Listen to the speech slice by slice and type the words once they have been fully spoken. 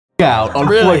out,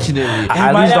 unfortunately.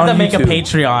 I might have to make a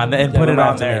Patreon and put it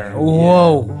on there.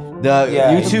 Whoa.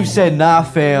 YouTube said, nah,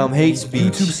 fam, hate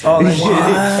speech.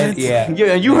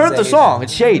 Yeah, you heard the song.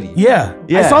 It's shady. Yeah.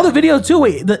 I saw the video too.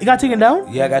 Wait, it got taken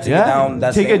down? Yeah, I got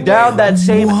taken down. That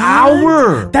same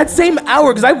hour. That same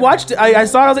hour, because I watched it. I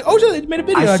saw it. I was like, oh shit, it made a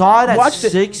video. I saw it at watched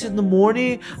 6 in the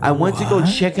morning. I went to go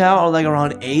check out like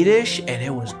around 8ish, and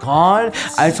it was gone.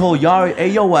 I told y'all, hey,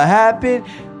 yo, what happened?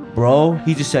 Bro,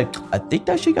 he just said, I think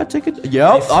that shit got taken.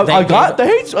 Yep, I got the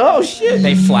hate. Oh, shit.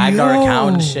 They flagged our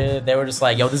account and shit. They were just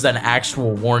like, yo, this is an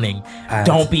actual warning.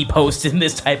 Don't be posting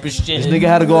this type of shit. This nigga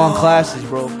had to go on classes,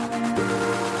 bro.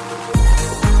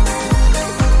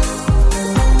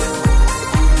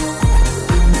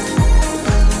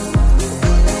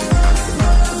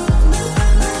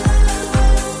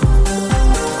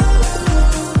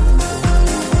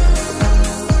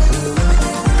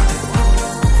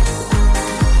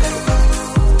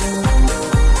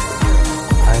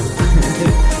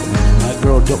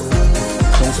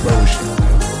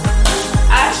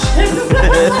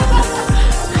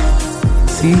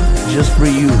 See, just for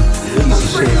you.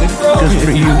 Just for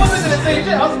you. I wasn't gonna say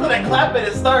shit. I was gonna clap it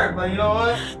and start, but you know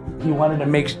what? He wanted to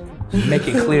make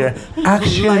it clear.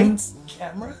 Action. Lights,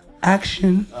 camera.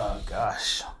 Action. Oh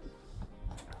gosh.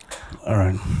 All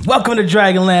right. Welcome to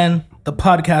Dragonland, the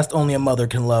podcast only a mother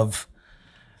can love.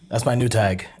 That's my new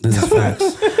tag. This is facts.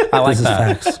 I like This is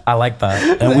that. facts. I like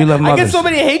that. And we love mothers. I get so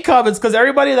many hate comments because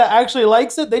everybody that actually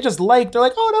likes it, they just like. They're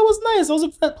like, "Oh, that was nice. It was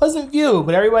a pleasant view."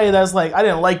 But everybody that's like, "I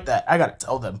didn't like that," I gotta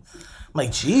tell them. I'm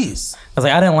like, "Jeez." I was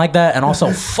like, I didn't like that, and also,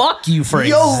 fuck you for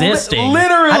existing.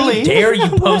 Literally. How dare you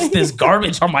post this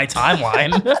garbage on my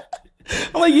timeline?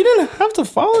 I'm like, you didn't have to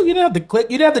follow. You didn't have to click.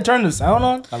 You didn't have to turn the sound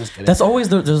on. I'm just kidding. That's always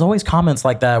there's always comments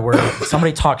like that where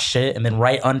somebody talks shit, and then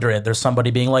right under it, there's somebody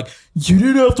being like, "You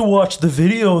didn't have to watch the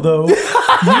video, though. You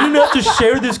didn't have to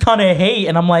share this kind of hate."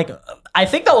 And I'm like, I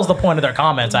think that was the point of their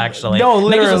comments. Actually, No,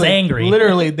 literally, niggas was angry.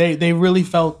 Literally, they really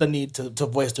felt the need to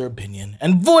voice their opinion,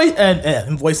 and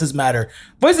voices matter.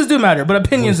 Voices do matter, but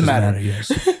opinions matter. Yes.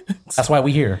 That's why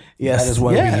we here Yes, That is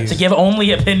what we yes. use. to give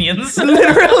only opinions.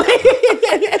 Literally,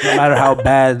 No matter how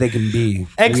bad they can be.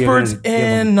 experts We're gonna give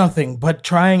in nothing but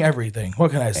trying everything.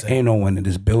 What can I say? Ain't no one in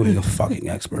this building a fucking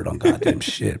expert on goddamn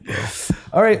shit, bro.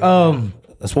 All right,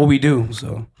 That's what we do.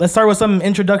 So let's start with some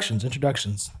introductions.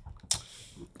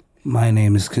 my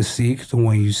name is Kasik, the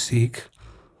one you seek,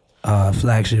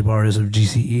 flagship artist of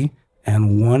GCE,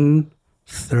 and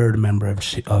 1/3 member of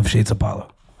Shades of Palo.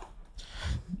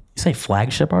 You say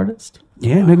flagship artist?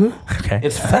 Yeah, nigga. Okay.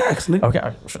 It's facts, nigga. Okay.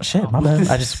 Shit, my bad.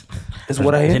 It's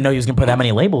what I didn't am. know you was gonna put that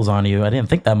many labels on you. I didn't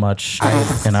think that much.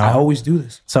 I always do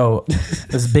this. So this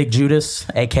is Big Judas,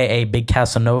 aka Big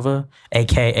Casanova,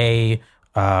 aka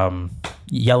Mellow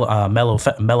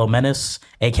Menace,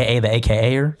 aka the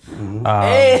AKAer.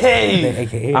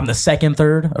 Hey, I'm the second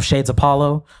third of Shades of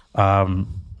Palo.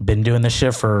 Been doing this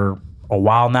shit for a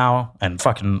while now, and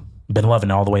fucking been loving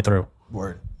it all the way through.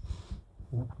 word.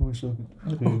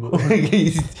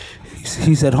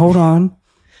 He said, hold on.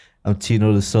 I'm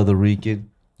Tino the Southern Rican.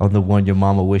 I'm the one your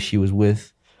mama wish she was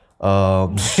with.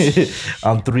 I'm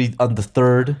the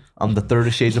third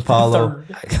of Shades of Palo.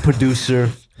 Producer,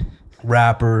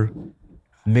 rapper,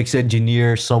 mix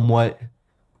engineer somewhat.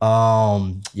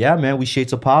 Yeah, man, we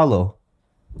Shades of Palo.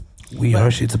 We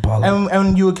are Shades of Palo.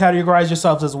 And you would categorize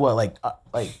yourselves as what? Like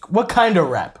what kind of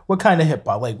rap? What kind of hip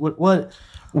hop? Like what?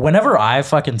 Whenever I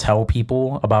fucking tell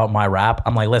people about my rap,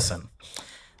 I'm like, listen,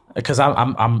 because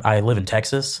I live in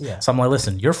Texas, so I'm like,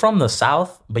 listen, you're from the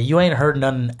South, but you ain't heard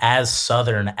nothing as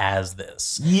Southern as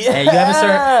this. Yeah, and you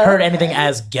haven't heard anything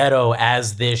as ghetto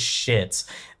as this shit.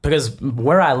 Because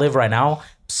where I live right now,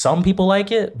 some people like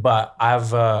it, but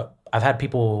I've had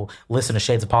people listen to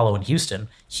Shades of Palo in Houston.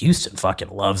 Houston fucking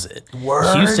loves it.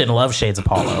 Word? Houston loves Shades of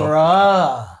Palo.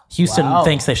 Bruh. Houston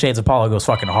thinks that Shades of Palo goes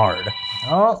fucking hard.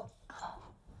 Oh,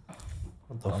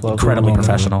 Incredibly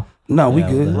professional. No, we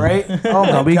good. right? Oh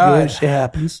my No, we God. good. Shit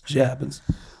happens.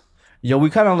 Yo, we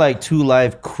kind of like Two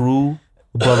Live Crew,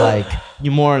 but like you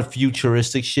more on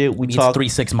futuristic shit. We It's talk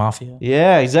 3-6 Mafia.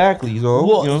 Yeah, exactly. You know, Well, you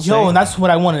know what I'm saying? and that's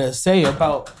what I wanted to say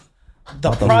about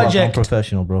the I'm project.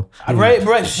 professional, bro.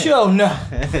 Right. Show no.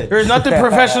 There's nothing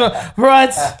professional,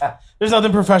 right? There's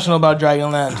nothing professional about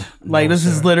Dragonland. Like this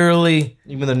is literally.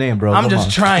 Even the name, bro. I'm Come just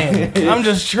on. trying. I'm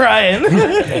just trying.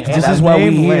 This is why we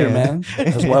here, man.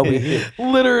 That's why we here.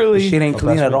 Literally, Shit ain't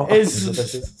clean at all.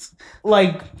 it's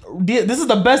like this is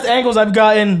the best angles I've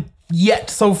gotten yet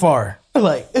so far.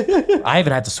 Like I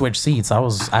even had to switch seats. I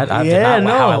Yeah, did not like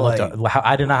no, how I looked. like-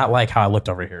 I did not like how I looked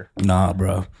over here. Nah,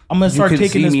 bro. I'm gonna start you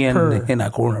couldn't taking see this me per. in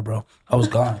that corner, bro. I was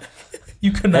gone.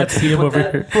 You could not see him over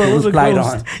here. Bro, it was a Light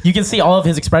ghost. on. You can see all of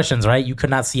his expressions, right? You could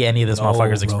not see any of this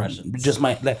motherfucker's Oh, bro. expressions. Just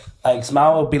my like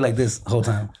smile would be like this the whole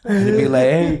time. It'd be like,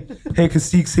 hey,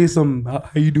 Kasik, say something. How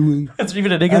you doing? Is there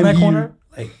even a nigga in How that you? corner?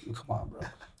 Like, come on, bro.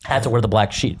 Had to wear the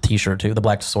black t-shirt too, the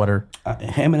black sweater.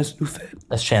 Him and his new fit.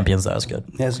 That's champions. That was good.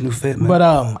 He has a new fit, man. But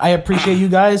I appreciate you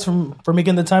guys for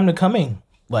making the time to coming.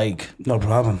 Like, no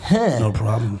problem. No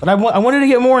problem. but I wanted to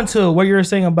get more into what you were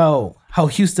saying about how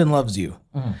Houston loves you.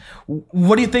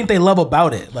 What do you think they love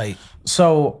about it? Like,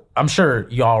 So I'm sure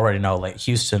you already know, like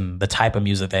Houston, the type of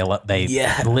music they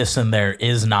Yeah. listen there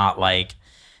is not like,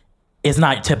 it's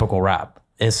not typical rap.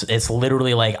 It's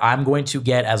literally like, I'm going to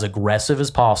get as aggressive as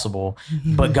possible,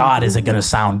 but God isn't going to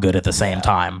sound good at the same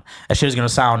time. That shit is going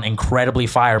to sound incredibly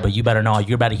fire, but you better know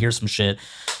you're about to hear some shit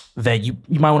that you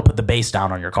might want to put the bass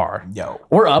down on your car. Yo.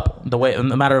 Or up, no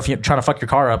matter if you're trying to fuck your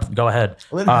car up, go ahead.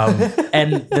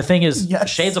 And the thing is, Yes.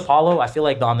 Shades of Palo, I feel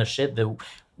like on the shit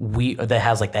that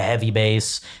has like the heavy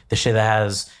bass, the shit that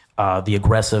has the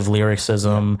aggressive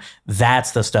lyricism,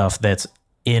 that's the stuff that's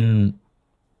in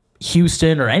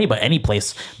Houston or any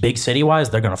place, big city wise,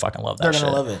 they're gonna fucking love that they're shit.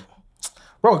 gonna love it,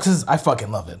 bro. Because I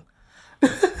fucking love it.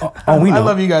 Oh, we know. I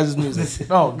love you guys' music.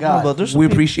 Oh God. But there's We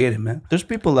peop- appreciate it, man. there's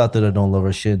people out there that don't love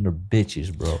our shit and they're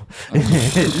bitches, bro.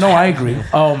 No, I agree.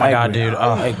 Oh my I God, agree. dude.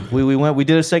 I Oh, agree. We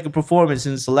did a second performance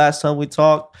since the last time we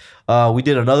talked. We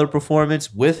did another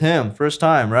performance with him, first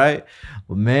time, right?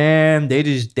 But man,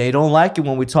 they don't like it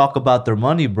when we talk about their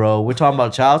money, bro. We're talking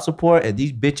about child support, and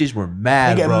these bitches were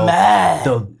mad, They get bro. mad.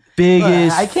 The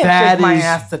biggest, I can't shake my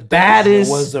ass fattest, to death. baddest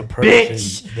There was a bitch.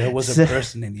 person. There was a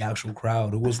person in the actual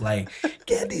crowd who was like,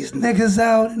 "Get these niggas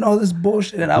out" and all this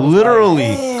bullshit. And I was Literally,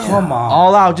 like, "Come on,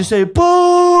 all out, just say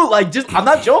boo, like just. I'm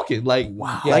not joking, like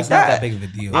wow, Yeah, like it's not that that. big of a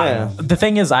deal." Yeah. the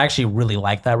thing is, I actually really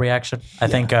like that reaction. I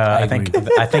think I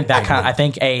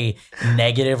think a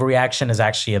negative reaction is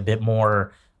actually a bit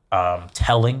more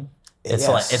telling. It's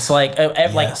like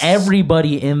Yes.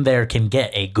 everybody in there can get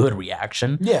a good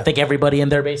reaction. Yeah. I think everybody in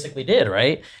there basically did,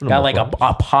 right? Got like a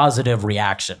positive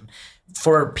reaction.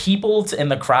 For people in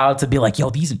the crowd to be like, "Yo,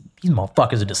 these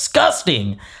motherfuckers are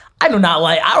disgusting." I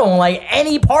don't like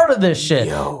any part of this shit.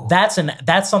 Yo. That's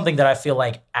something that I feel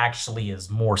like actually is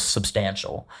more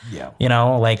substantial. Yeah. You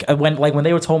know, like when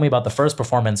they were told me about the first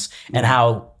performance and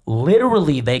how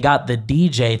literally they got the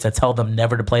DJ to tell them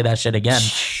never to play that shit again.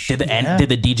 Did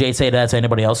the DJ say that to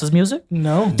anybody else's music?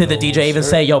 No. Did the DJ even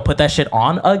say, "Yo, put that shit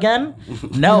on again"?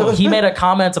 No, he made a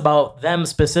comment about them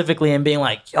specifically and being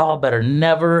like, "Y'all better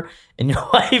never in your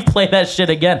life play that shit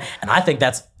again." And I think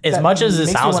that's, as That much as it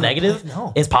makes you sounds wanna negative, play-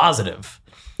 no. it's positive.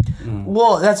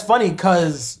 Well, that's funny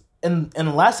because in the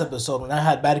last episode when I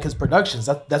had Badicus Productions,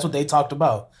 that's what they talked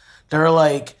about. They're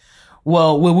like,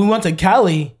 well, when we went to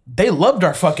Cali, they loved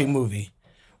our fucking movie.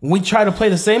 When we tried to play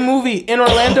the same movie in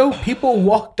Orlando, people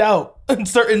walked out in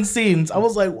certain scenes. I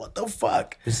was like, what the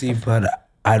fuck? You see, but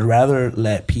I'd rather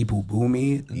let people boo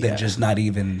me than just not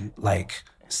even like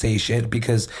say shit,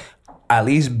 because at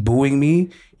least booing me,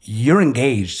 you're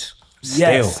engaged still.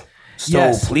 Yes. So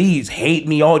Yes. please hate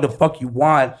me all the fuck you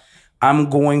want. I'm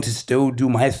going to still do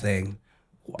my thing.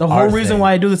 The whole Our reason thing,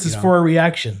 why I do this is you know? for a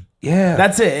reaction. Yeah.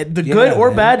 That's it. The Yeah, good or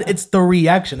man. bad, it's the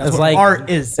reaction. That's It's what like art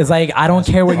is. It's like I don't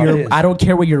care what what it your is. I don't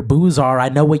care what your boos are. I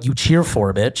know what you cheer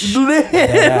for, bitch.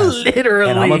 Literally.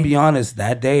 And I'm gonna be honest,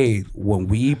 that day when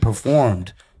we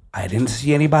performed, I didn't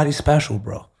see anybody special,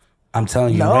 bro. I'm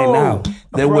telling you No, right now.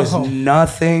 There was bro.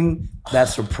 nothing that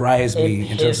surprised me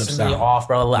in terms of Pissed me sound. off,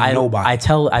 bro. Nobody. I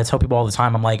tell people all the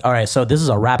time. I'm like, all right, so this is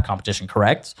a rap competition,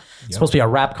 correct? It's supposed to be a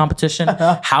rap competition.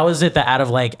 How is it that out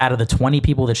of the 20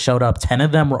 people that showed up, 10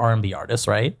 of them were R&B artists,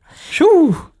 right?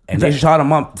 Shoo. And they shot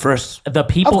him up first. The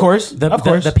people, Of course, the, of the-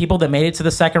 course. the people that made it to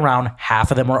the second round,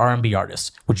 half of them were R&B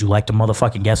artists. Would you like to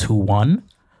motherfucking guess who won?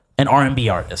 An R&B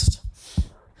artist.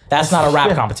 That's not a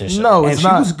rap competition. No, And it's she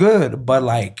not. was good, but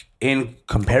like in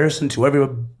comparison to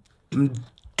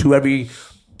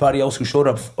everybody else who showed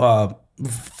up,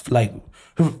 like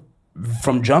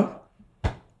from jump,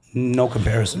 no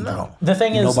comparison. No, The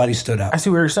thing is, nobody stood out. I see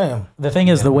what you're saying. the thing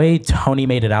is, the way Tony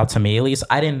made it out to me, at least,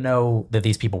 I didn't know that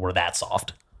these people were that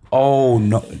soft. Oh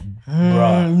no,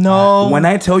 bruh. No. When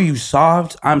I tell you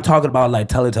soft, I'm talking about like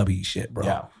Teletubby shit, bro.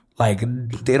 Yeah. Like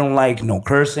they don't like no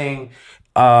cursing.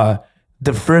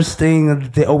 The first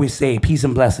thing they always say, peace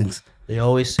and blessings. They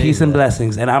always say Peace and that.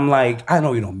 blessings. And I'm like, I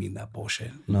know you don't mean that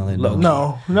bullshit. No, they Low-key.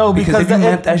 don't. No, because if you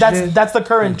meant that that's shit- that's the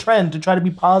current trend to try to be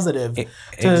positive, to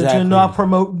exactly. not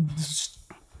promote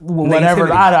whatever.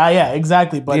 Negativity. Yeah,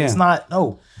 exactly. But it's Yeah. not.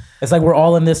 No. It's like we're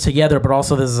all in this together, but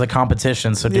also this is a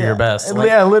competition, so do your best. Like,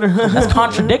 yeah, literally. that's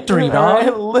contradictory, dog. Right,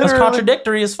 That's literally.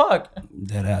 contradictory as fuck.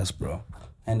 Dead ass, bro.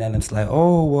 And then it's like,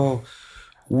 oh, well,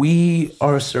 we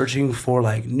are searching for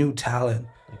like new talent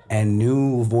and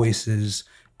new voices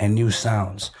and new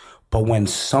sounds. But when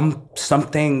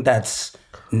something that's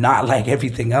not like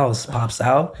everything else pops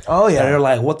out, they're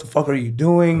like, what the fuck are you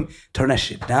doing? Turn that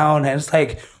shit down. And it's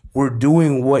like, we're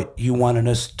doing what you wanted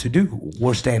us to do.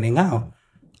 We're standing out.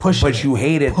 But you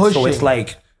hate it. So it's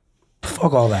like,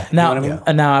 fuck all that. Now, you know what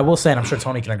I mean? now I will say, and I'm sure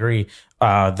Tony can agree,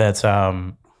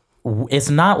 that it's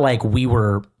not like we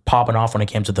were popping off when it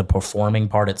came to the performing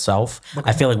part itself. Okay.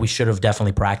 I feel like we should have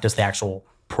definitely practiced the actual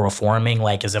performing,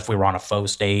 like as if we were on a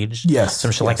faux stage. Yes.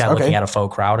 Some shit like that, looking at a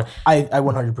faux crowd. I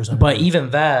 100%. But even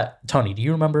that, Tony, do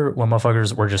you remember when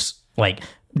motherfuckers were just like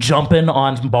jumping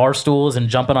on bar stools and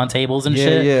jumping on tables and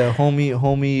shit? Yeah,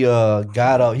 homie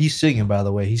got up. He's singing, by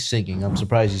the way. He's singing. I'm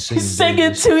surprised he's singing. He's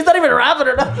singing too. He's not even rapping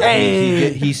or nothing.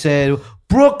 Hey. He said,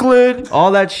 Brooklyn,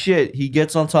 all that shit. He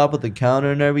gets on top of the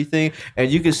counter and everything,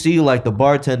 and you can see like the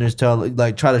bartenders try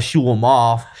to shoo him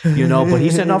off, you know. But he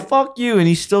said, "No, fuck you," and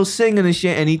he's still singing and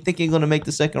shit, and he think he's gonna make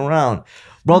the second round.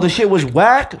 Bro, the shit was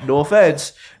whack. No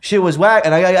offense, shit was whack,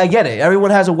 and I get it.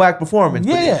 Everyone has a whack performance.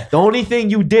 Yeah. The only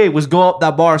thing you did was go up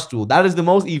that bar stool. That is the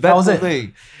most eventful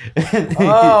thing.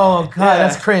 Oh god,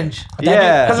 that's cringe.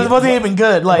 Yeah, because it wasn't even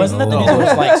good. Like, wasn't that the dude that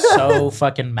was like so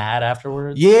fucking mad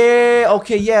afterwards? Yeah,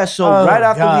 okay, yeah. So right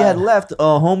after we had left,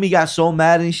 homie got so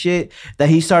mad and shit that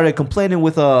he started complaining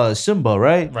with Simba,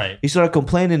 right? Right. He started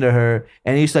complaining to her,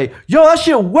 and he's like, "Yo, that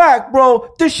shit whack,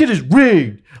 bro. This shit is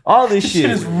rigged. All this shit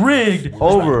is rigged."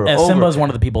 Over. Simba's one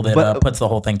of the people that puts the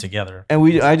whole thing together. And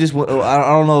I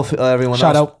don't know if everyone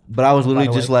Shout else, out. but I was literally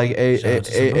just like,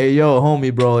 hey, yo,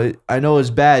 homie, bro. I know it's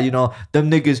bad, you know. Them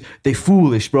niggas, they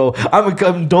foolish, bro. I'm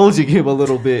indulging him a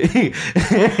little bit.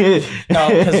 No,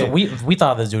 because we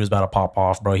thought this dude was about to pop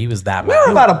off, bro. He was that mad. We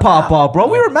were about to pop off, bro.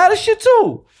 We were mad as shit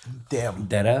too. damn.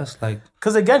 Dead ass. Like,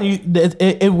 Because again,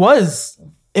 it was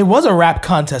a rap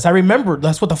contest. I remember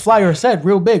that's what the flyer said,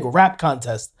 real big rap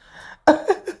contest.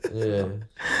 Yeah.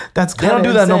 That's They kind don't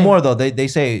do that no more though. They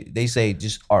say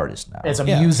just artists now. It's a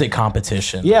music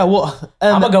competition. Yeah, well,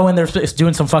 and I'm gonna go in there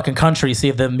doing some fucking country, see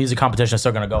if the music competition is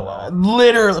still gonna go well.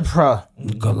 literally, bro.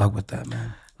 good luck with that,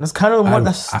 man. That's kind of I-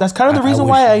 that's kind of the I reason wish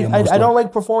why you most I don't luck.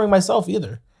 like performing myself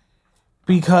either,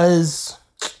 because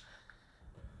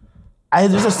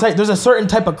there's a certain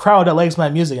type of crowd that likes my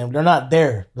music and they're not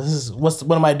there. What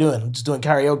am I doing? I'm just doing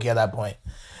karaoke at that point.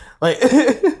 Like,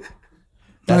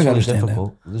 That's really understand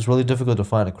difficult. It's really difficult to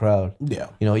find a crowd. yeah,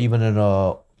 You know, even in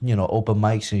open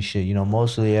mics and shit. You know,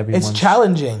 mostly everyone's it's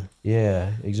challenging.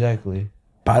 Yeah, exactly.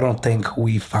 But I don't think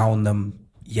we found them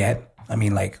yet. I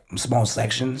mean, like small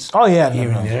sections. Oh yeah, no,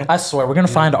 Here no. and there. I swear, we're gonna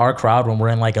find our crowd when we're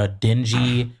in like a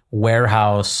dingy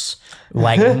warehouse,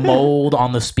 like mold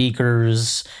on the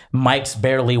speakers, mics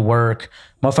barely work.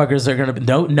 Motherfuckers are gonna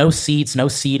be no seats, no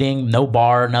seating, no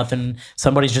bar, nothing.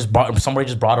 Somebody just brought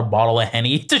a bottle of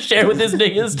Henny to share with his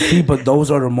niggas. See, but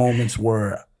those are the moments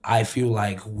where I feel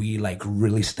like we like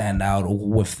really stand out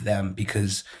with them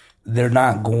because they're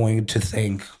not going to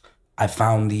think I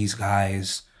found these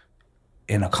guys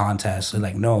in a contest. They're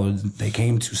like, no, they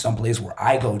came to some place where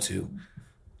I go to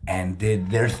and did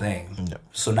their thing. Yep.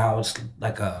 So now it's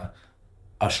like a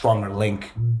stronger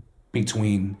link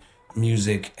between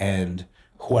music and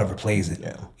whoever plays it.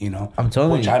 Yeah. You know, I'm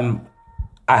telling you.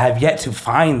 I have yet to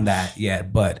find that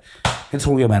yet, but it's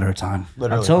only a matter of time.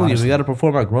 I'm telling you, we got to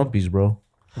perform at Grumpy's, bro.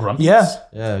 Grumpy. Yeah,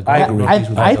 Yeah, I agree. Grumpy's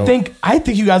would be I dope.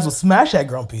 think you guys will smash at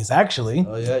Grumpy's. Actually,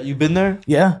 Oh yeah, you been there?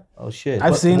 yeah, Oh shit.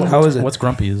 I've seen. How is it? What's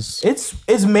Grumpy's?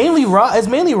 It's mainly rock. It's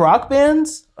mainly rock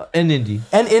bands in indie.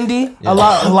 and indie. A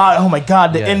lot. Oh my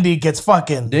god, the Yeah. indie gets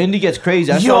fucking. The indie gets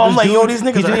crazy. I Yo, saw I'm this like, dude, yo, these niggas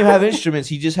he didn't are- even have instruments.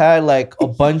 He just had like a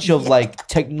bunch of like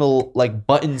techno like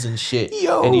buttons and shit.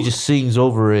 Yo. And he just sings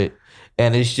over it.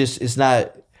 And it's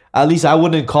not. At least I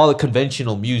wouldn't call it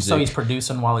conventional music. So he's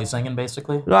producing while he's singing,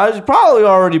 basically. No, it's probably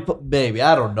already maybe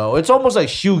I don't know. It's almost like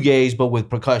shoegaze but with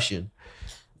percussion.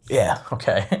 Yeah,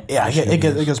 Okay. yeah, it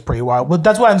gets pretty wild. But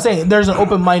that's what I'm saying. There's an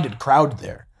open-minded crowd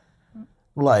there.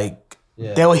 Like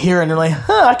Yeah. they'll hear it and they're like,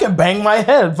 "Huh, I can bang my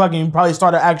head." Fucking probably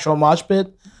start an actual mosh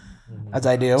pit. That's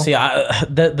ideal. See,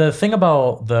 the thing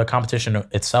about the competition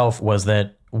itself was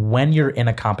that when you're in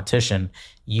a competition,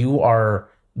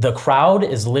 the crowd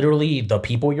is literally the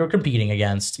people you're competing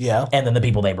against, Yeah. and then the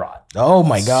people they brought. Oh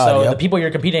my god. So yep. the people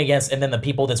you're competing against, and then the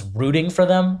people that's rooting for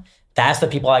them, that's the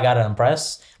people I gotta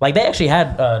impress. Like they actually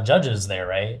had judges there,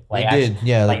 right? Like They did,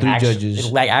 yeah, the three judges.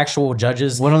 like actual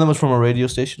judges. One of them was from a radio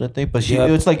station, I think. But Yep.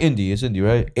 it's like indie. It's indie,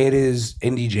 right? It is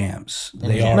Indie Jams.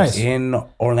 They Jams. are Nice. in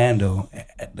Orlando,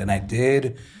 and I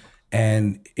did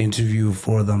an interview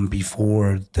for them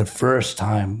before the first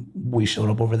time we showed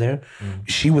up over there.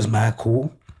 She was mad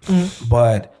cool,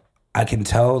 but I can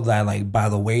tell that like by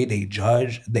the way they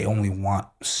judge, they only want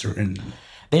certain.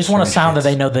 They just want a sound that shits.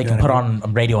 they know they can what put I mean?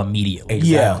 on radio immediately.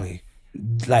 Exactly.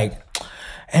 Like,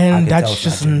 And can tell that's it's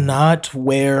just not genuine. not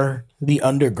where the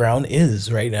underground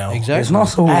is right now. Exactly. it's not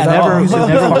so. At It never, all. it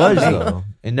never was though.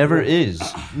 It never is.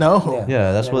 No.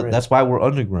 Yeah, that's Never what. is. That's why we're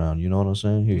underground. You know what I'm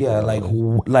saying? Here you Yeah,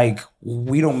 go. like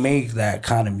we don't make that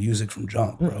kind of music from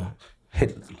jump, bro.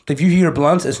 If you hear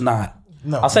blunts, it's not.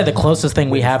 No. I'll say the closest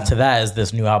thing we have to that is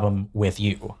this new album with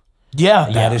you. Yeah.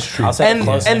 That is true. I'll say the And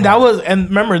closest and thing. that was and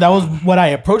remember that was what I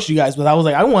approached you guys with. I was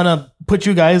like, I want to put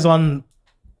you guys on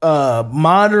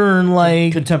modern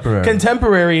like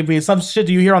contemporary because some shit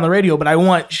you hear on the radio, but I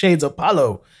want shades of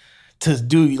Palo to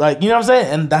do like, you know what I'm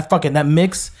saying? And that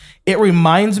mix, it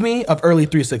reminds me of early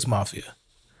 3-6 Mafia.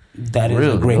 That is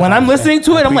Really? a great. When I'm compliment. listening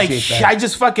to it, I'm like, appreciate that. I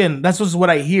just fucking that's just what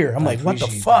I hear. I'm like, what the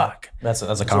appreciate fuck? That's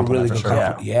a It's a compliment really for good sure.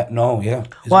 compliment. Yeah, no, yeah.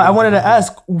 It's Well, I really wanted good to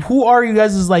ask, who are you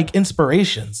guys' like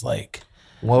inspirations? Like,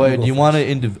 Well, wait, do you want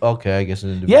to okay, I guess an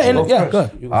individual. yeah, compliment. yeah, Of go course.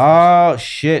 ahead. You go first. Oh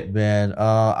shit, man.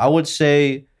 I would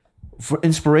say for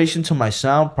inspiration to my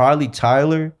sound, probably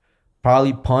Tyler,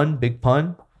 probably Pun, Big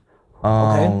Pun.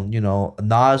 You know,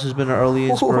 Nas has been an early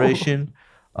inspiration.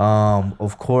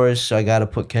 Of course, I gotta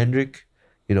put Kendrick.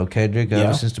 You know, Kendrick.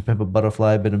 Ever since The Pimp a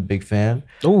Butterfly, I've been a big fan.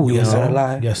 Oh, You yes, ain't gotta sir.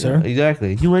 lie. Yes, sir.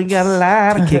 Exactly. You ain't gotta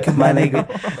lie to kick my nigga.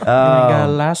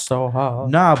 last so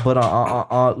hard. Nah, but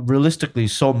realistically,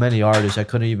 so many artists I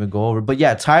couldn't even go over. But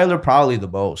yeah, Tyler probably the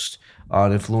most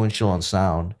influential on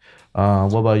sound.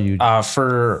 What about you?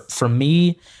 For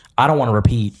me, I don't want to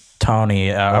repeat Tony.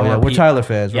 We're Tyler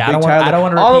fans. We're Yeah, big I don't Tyler.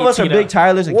 want to. All of us are big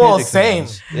Tylers and Well, Kendrick same.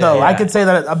 fans. No, Yeah. I could say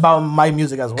that about my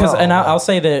music as well. Because and I'll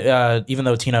say that even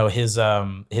though Tino his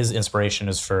inspiration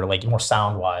is for like more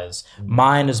sound wise,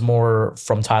 mine is more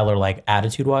from Tyler like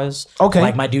attitude wise. Okay.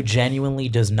 Like my dude genuinely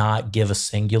does not give a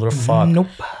singular fuck Nope.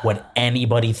 what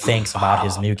anybody thinks about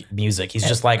his music. He's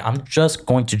just like, I'm just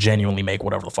going to genuinely make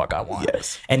whatever the fuck I want.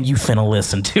 Yes. And you finna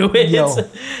listen to it. Yo.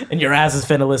 And your ass is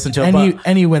finna listen to it.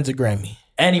 and he wins a Grammy.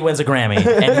 And he wins a Grammy,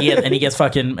 and he gets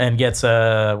fucking and gets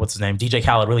what's his name, DJ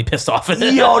Khaled, really pissed off.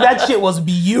 Yo, that shit was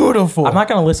beautiful. I'm not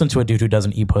gonna listen to a dude who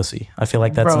doesn't eat pussy. I feel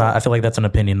like that's Bro. not. I feel like that's an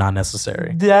opinion not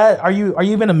necessary. Are you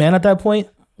even a man at that point?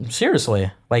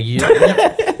 Seriously, like you.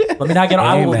 Let me not get.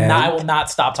 Hey, man. I will not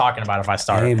stop talking about it if I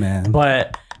start. Hey, man.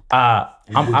 But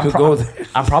I'm could go there.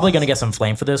 I'm probably gonna get some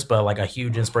flame for this, but like a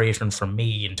huge inspiration for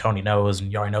me and Tony knows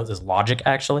and Yari knows is Logic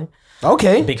actually,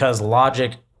 Okay. because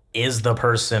Logic is the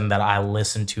person that I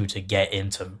listen to get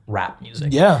into rap music.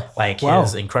 Yeah. Like Wow.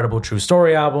 his Incredible True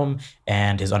Story album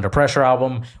and his Under Pressure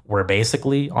album were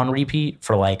basically on repeat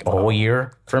for like a whole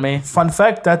year for me. Fun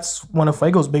fact, that's one of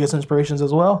Fuego's biggest inspirations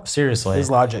as well. Seriously. His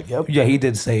Logic. Yep. Yeah, he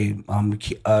did say he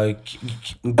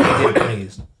did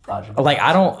praise Logic. Like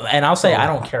I don't, and I'll say I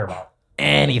don't care about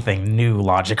anything new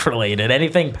Logic related.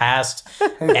 Anything past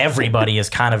everybody is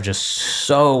kind of just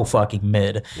so fucking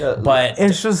mid. But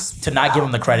It's just to not give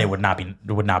him the credit would not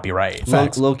be right.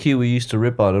 Low key, we used to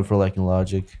rip on him for liking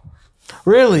Logic.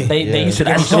 really. They used to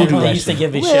I give still do they that used to shit.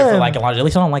 give me shit for liking Logic. At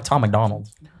least I don't like Tom McDonald.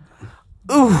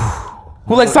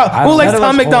 Who likes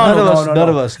Tom McDonald? None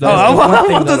of us. Oh, I'm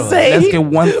about to say. Let's get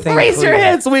one thing Raise clear. your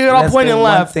hands so we can all Let's point get and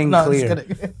one laugh. thing No, I'm just clear.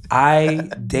 kidding. I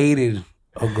dated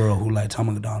a girl who liked Tom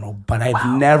McDonald, but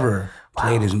I've never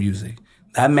played his music.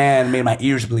 That man made my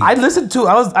ears bleed. I listened to.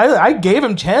 I gave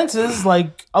him chances.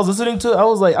 Like I was listening to. I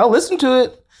was like, I'll listen to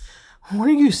it. What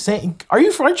are you saying?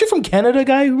 Aren't you from Canada,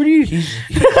 guy? What are you?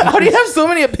 How do you have so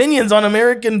many opinions on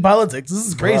American politics? This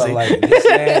is crazy. Bro, like this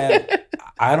man,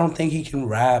 I don't think he can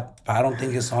rap. I don't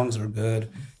think his songs are good.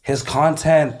 His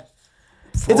content,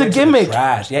 It's a gimmick.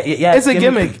 Trash. Yeah. It's a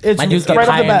gimmick. It's My dude's the right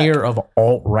off the bat. pioneer of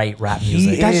alt-right rap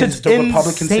music. That He shit's is the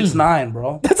Republican insane. 6ix9ine,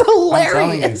 bro. That's I'm telling you.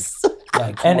 hilarious.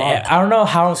 Like, come And on. I don't know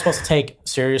how I'm supposed to take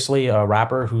seriously a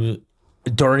rapper who,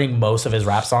 during most of his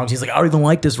rap songs, he's like, I don't even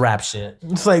like this rap shit.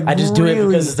 It's like I just do it really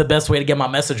because it's the best way to get my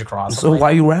message across. So why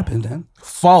you rapping then?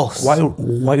 false. Why you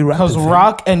rapping? Because fam?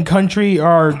 rock and country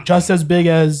are just as big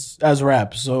as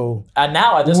rap. So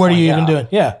now at this what point, are you yeah. even doing?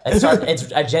 Yeah,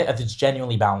 It's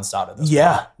genuinely balanced out at this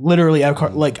yeah. Literally,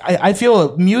 I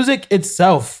feel music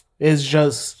itself is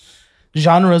just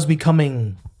genres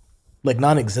becoming like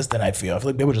non-existent. I feel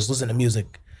like people just listen to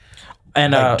music.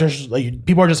 And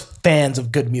People are just fans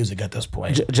of good music at this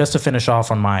point. just to finish off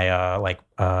on my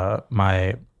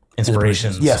my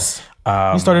inspirations. Yes.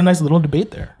 You started a nice little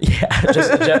debate there. Yeah,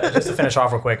 just to finish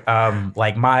off real quick,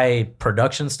 like my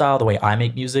production style, the way I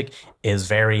make music is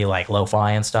very like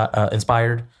lo-fi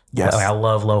inspired. Yes. Like, I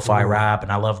love lo-fi rap,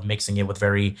 and I love mixing it with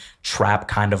very trap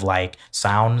kind of like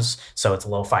sounds. So it's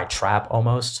lo-fi trap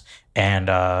almost. And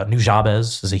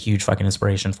Nujabes is a huge fucking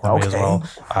inspiration for me as well.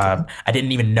 I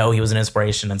didn't even know he was an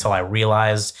inspiration until I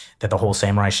realized that the whole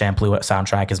Samurai Champloo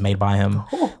soundtrack is made by him.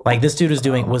 Like, this dude was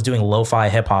doing lo-fi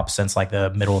hip hop since like the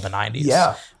middle of the 90s.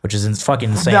 Yeah. Which is fucking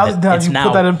insane. Now It's you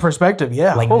put that in perspective,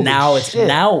 yeah. like Holy now shit.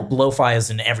 now lo-fi is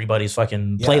in everybody's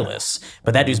fucking playlists.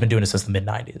 But that dude's been doing it since the mid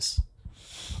 90s.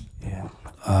 Yeah.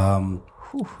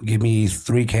 Give me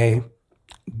 3K.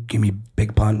 Give me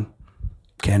Big Pun,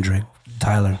 Kendrick,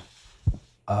 Tyler,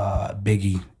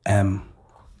 Biggie, M.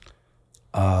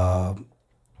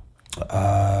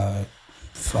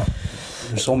 Fuck.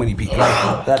 There's so many people.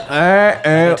 Like,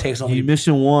 that takes only You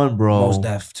missing one, bro. Most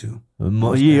Def too.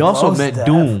 He also Mos meant Def.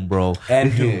 Doom, bro.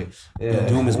 And Doom.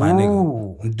 Doom is my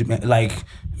nigga. Like,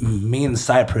 me and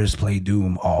Cypress play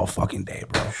Doom all fucking day,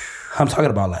 bro. I'm talking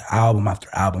about like album after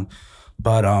album.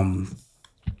 But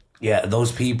yeah,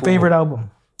 those people. Favorite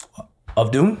album?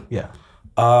 Of Doom? Yeah.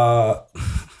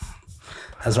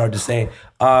 That's hard to say.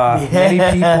 Many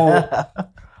people,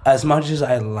 as much as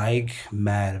I like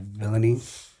Mad Villainy,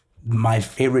 my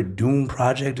favorite Doom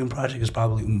project is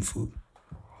probably Food.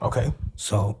 Okay.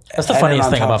 So That's the and then funniest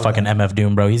on thing top about of fucking that- MF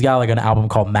Doom, bro. He's got like an album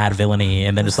called Mad Villainy,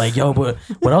 and then it's like, yo, but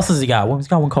what else has he got? Well, he's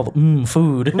got one called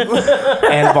Food.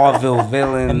 and Vaudeville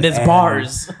Villain. And there's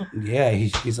bars. Yeah,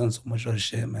 he's done so much other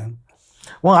shit, man.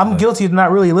 Well, I'm guilty of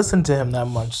not really listening to him that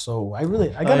much, so I got you're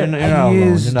it. not He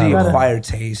alone. is You're not the alone. acquired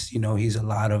taste. You know, he's a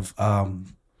lot of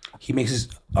he makes his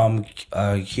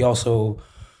he also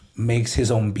makes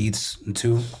his own beats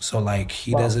too. So like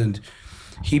he doesn't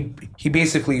he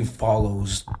basically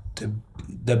follows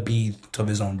the beat of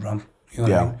his own drum. You know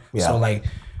what I mean? Yeah. So like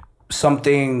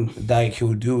something that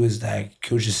he'll do is that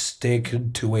he'll just stick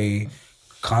to a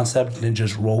concept and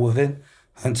just roll with it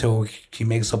until he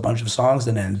makes a bunch of songs,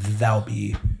 and then that'll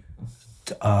be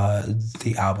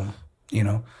the album, you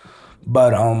know.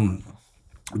 But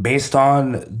based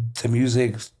on the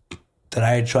music that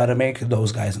I try to make,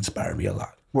 those guys inspire me a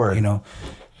lot. Word. You know.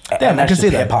 Damn, and I that's can see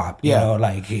just that. hip hop. Yeah. You know,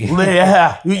 like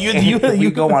Yeah.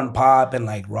 you go on pop and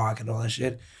like rock and all that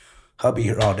shit, I'll be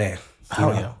here all day. You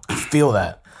Oh know? yeah. Feel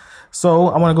that. So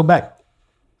I want to go back.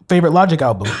 Favorite Logic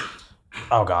album?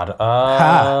 Oh God.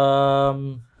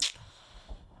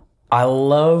 I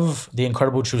love The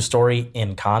Incredible True Story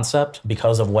in concept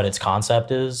because of what its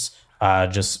concept is.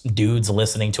 Just dudes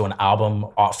listening to an album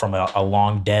from a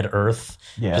long dead earth.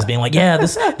 Yeah. Just being like, yeah,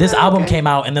 this album came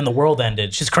out and then the world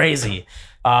ended. She's crazy.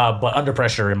 But Under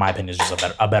Pressure, in my opinion, is just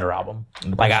a better album.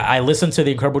 Like I listened to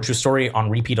The Incredible True Story on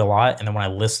repeat a lot, and then when I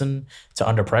listened to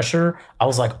Under Pressure, I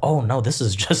was like, oh no, this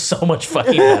is just so much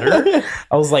fucking better.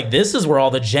 I was like, this is where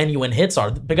all the genuine hits are,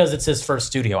 because it's his first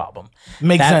studio album.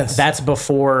 Makes sense. That's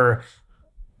before,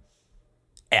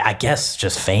 I guess,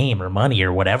 just fame or money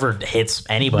or whatever hits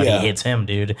anybody, Yeah. hits him,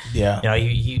 dude. Yeah. You know,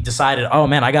 he decided, oh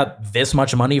man, I got this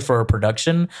much money for a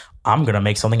production. I'm going to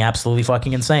make something absolutely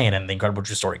fucking insane. And The Incredible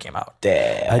True Story came out.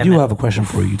 I do have a question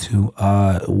for you too.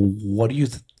 What do you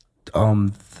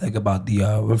think about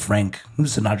the Frank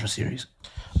Sinatra series?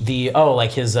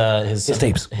 Like his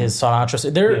tapes. his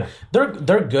Sinatra.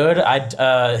 They're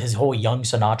good. His whole young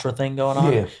Sinatra thing going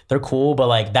on. Yeah. They're cool, but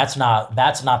like that's not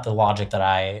the Logic that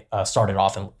I started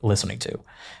off listening to.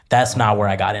 That's not where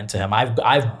I got into him.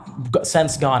 I've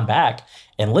since gone back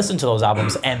and listened to those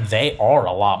albums, and they are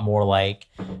a lot more like,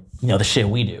 you know, the shit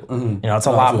we do. You know, it's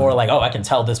a lot more like, oh, I can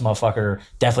tell this motherfucker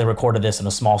definitely recorded this in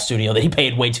a small studio that he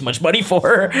paid way too much money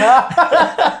for.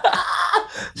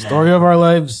 Story of our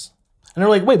lives. And they're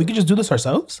like, wait, we could just do this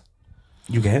ourselves?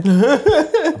 You can.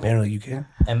 Apparently, you can.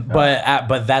 And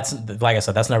but that's, like I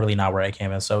said, that's not really not where I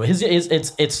came in. So it's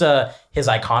his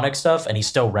iconic stuff, and he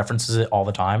still references it all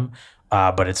the time.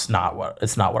 But it's not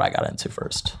what I got into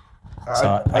first.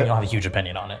 So I don't have a huge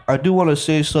opinion on it. I do want to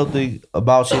say something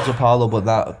about Sons of Palo, but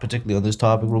not particularly on this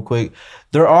topic real quick.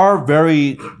 There are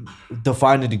very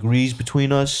defining degrees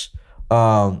between us.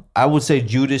 I would say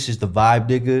Judas is the vibe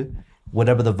nigga.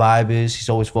 Whatever the vibe is, he's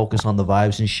always focused on the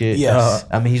vibes and shit. Yes.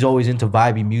 I mean, he's always into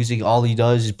vibey music. All he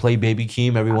does is play Baby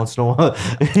Keem every once in a while.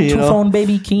 You know? Two-phone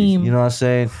Baby Keem. You know what I'm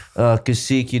saying?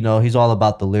 Kasik, you know, he's all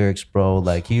about the lyrics, bro.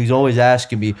 Like, he's always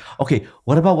asking me, okay,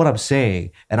 what about what I'm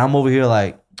saying? And I'm over here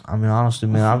like, I mean, honestly,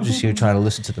 man, I'm just here trying to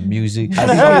listen to the music.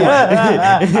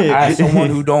 As someone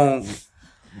who don't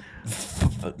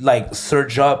like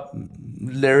search up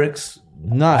lyrics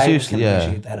Nah, I seriously, can yeah.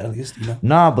 appreciate that at least, you know.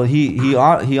 Nah, but he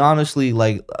honestly,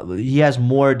 like, he has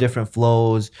more different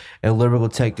flows and lyrical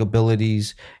tech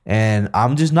abilities, and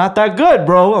I'm just not that good,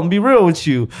 bro. I'm gonna be real with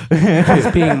you.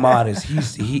 He's being modest.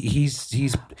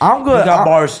 He's I'm good. He got I'm-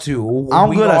 bars too. I'm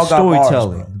We good all at got bars,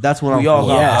 storytelling. bro. That's what We I'm all for.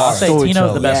 got Yeah, I'll bars. say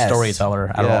Tino's the best Yes.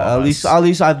 storyteller out of all Yeah, of us. at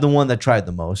least I'm the one that tried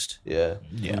the most. Yeah.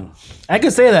 I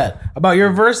could say that about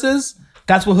your verses.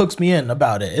 That's what hooks me in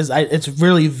about it. It's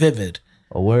really vivid.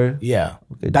 A word. Yeah,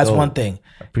 Okay, that's dope. one thing.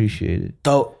 Appreciate it.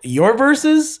 Though your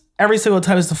verses, every single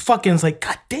time it's it's like,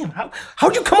 God damn,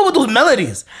 how'd you come up with those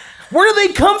melodies? Where do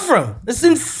they come from? It's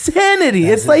insanity.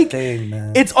 That's it's the like thing,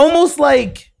 man. it's almost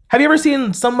like, have you ever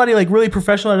seen somebody like really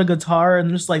professional at a guitar and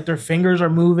just like their fingers are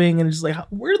moving and it's just like,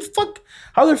 where the fuck,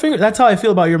 how are their fingers? That's how I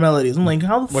feel about your melodies. I'm like,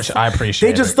 how the Which fuck? I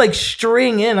appreciate They just it. like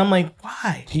string in. I'm like,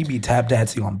 why? He be tap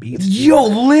dancing on beats. Yo,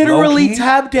 literally Low-key?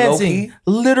 tap dancing. Low-key?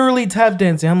 Literally tap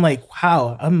dancing. I'm like,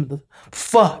 wow,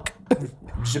 fuck.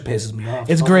 Shit pisses me off.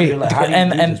 It's great. You're like, how do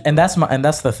you do this, and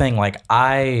that's the thing. Like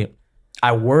I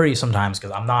worry sometimes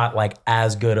because I'm not like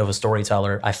as good of a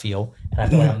storyteller. I feel, and I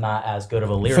feel like I'm not as good of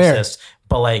a lyricist.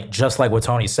 But like just like what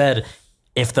Tony said,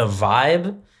 if the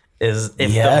vibe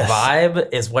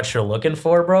is what you're looking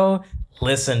for, bro,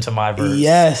 listen to my verse.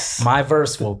 Yes. My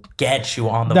verse will get you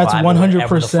on the That's vibe of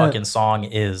whatever 100%. the fucking song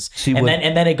is. See, and what-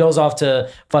 then it goes off to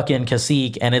fucking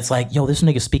Cacique and it's like, yo, this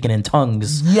nigga's speaking in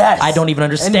tongues. Yes. I don't even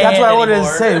understand. And that's what I wanted to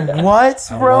anymore. say.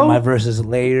 What, I bro? want my verses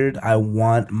layered. I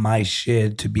want my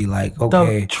shit to be like,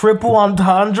 okay, The triple you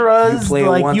entendres. play it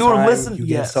Like one you were time, listening. you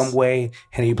Yes. get some way,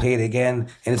 and you play it again,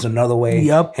 and it's another way.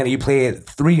 Yep. And you play it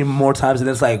 3 more times, and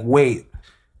it's like, wait,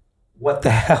 what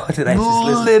the hell did I just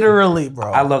listen to? Literally,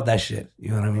 bro. I love that shit. You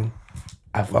know what I mean?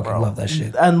 I fucking love that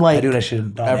shit. And, like, I do that shit.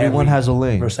 On everyone every has a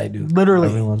lane. verse I do. Literally.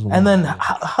 Everyone's And then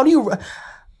how do you?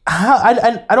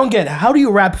 I don't get it. How do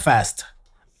you rap fast?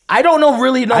 I don't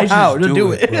really know I just how to do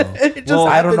do it, it. bro. It just Well,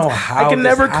 I don't know happens. how I can this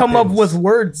never come up happens. with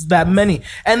words that many.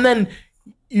 And then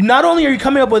not only are you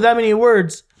coming up with that many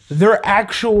words, they're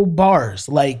actual bars.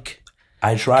 Like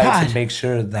I try God. to make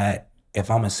sure that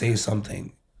if I'm gonna say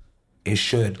something, it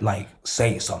should like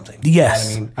say something. yes, You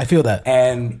know what I mean? I feel that.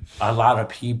 And a lot of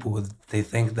people, they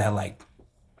think that like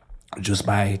just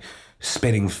by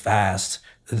spitting fast,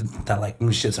 that like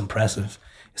shit's impressive.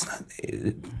 It's not.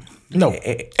 No,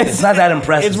 It's not that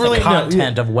impressive. it's really the not.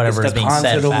 Content of whatever is the being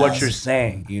said. content of what fast. you're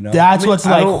saying. You know, That's what's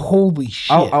I like. don't- Holy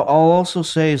shit! I'll also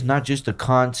say it's not just the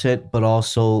content, but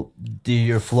also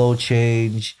your flow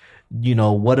change. You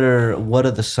know, what are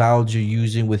the sounds you're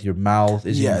using with your mouth?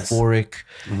 Is Yes. it euphoric?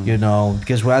 You know,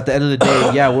 because we're at the end of the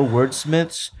day, yeah, we're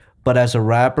wordsmiths, but as a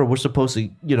rapper, we're supposed to,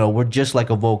 you know, we're just like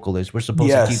a vocalist. We're supposed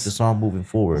Yes. to keep the song moving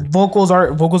forward. vocals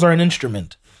are an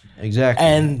instrument. Exactly.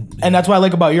 and that's what I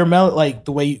like about your like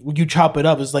the way you chop it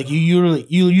up is like you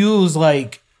use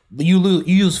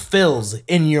fills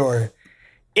in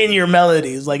your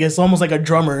melodies. Like it's almost like a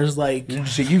drummer's like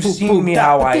so you've boop, seen boop, me da-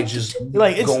 how I just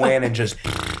like, it's go like- in and just.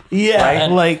 yeah,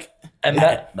 Right? like And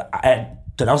that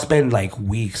Then I'll spend like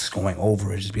weeks going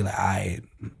over it, just be like,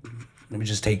 let me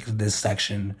just take this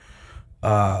section,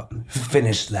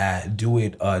 finish that, do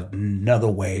it another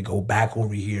way, go back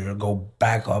over here, go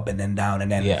back up and then down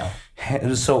and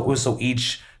then So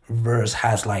each verse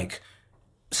has like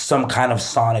some kind of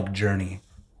sonic journey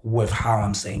with how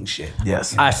I'm saying shit.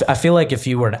 yes, I feel like if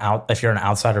you're an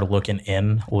outsider looking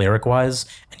in lyric wise,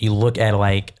 and you look at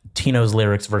like Tino's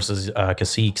lyrics versus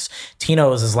Cacique's,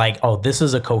 Tino's is like, oh, this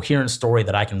is a coherent story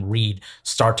that I can read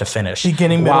start to finish,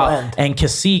 Beginning, middle, end. And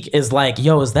Cacique is like,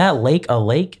 yo, is that lake a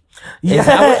lake?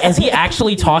 Yeah. Is he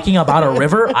actually talking about a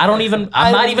river? I'm not even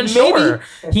maybe. sure.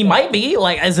 He might be.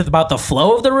 Like, is it about the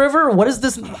flow of the river? What is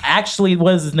this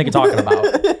nigga talking about?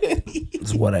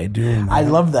 It's what I do, man. I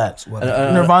love that.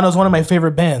 Nirvana is one of my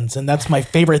favorite bands, and that's my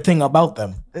favorite thing about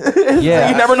them. yeah,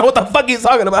 You never know what the fuck he's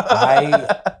talking about.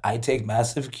 I take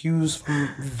massive cues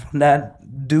from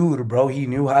that dude, bro. He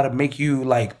knew how to make you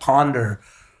like ponder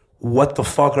what the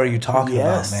fuck are you talking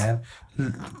Yes. about, man.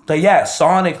 Like, yeah,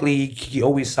 sonically he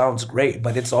always sounds great,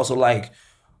 but it's also like,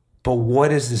 but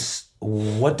what is this?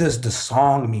 What does the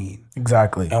song mean?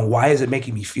 Exactly. And why is it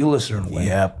making me feel a certain way?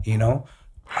 Yep. You know?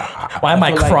 Why am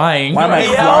I feel like- crying? why am I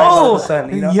crying all of a Yo,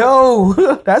 sudden, you know? yo,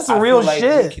 that's I real feel like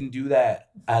shit. we can do that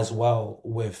as well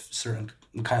with certain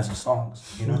kinds of songs,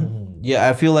 you know? yeah.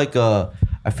 I feel like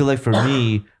for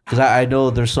me, because I know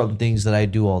there's some things that I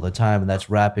do all the time, and that's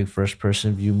rapping first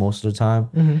person view most of the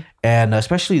time, and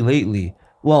especially lately.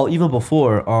 Well, even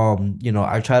before, you know,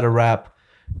 I try to rap,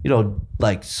 you know,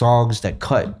 like songs that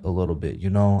cut a little bit. You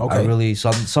know, I Okay. really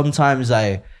sometimes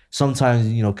I sometimes,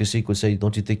 you know, Kasik would say,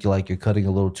 don't you think you're cutting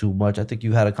a little too much? I think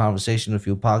you had a conversation a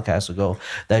few podcasts ago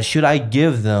that should I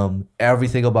give them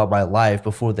everything about my life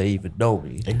before they even know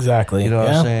me? Exactly. You know what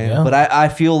I'm saying? Yeah. But I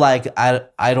feel like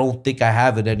I don't think I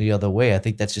have it any other way. I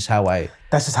think that's just how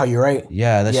That's just how you write.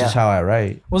 that's just how I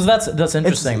write. Well, that's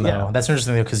interesting though. yeah. That's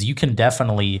interesting though because you can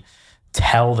definitely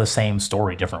tell the same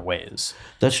story different ways.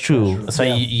 That's true. So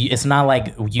it's not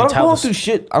like you I'm tell going the through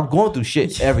shit. I'm going through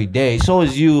shit every day. So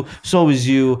is you. So is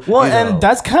you. Well, you know. and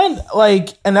that's kind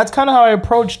of how I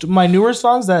approached my newer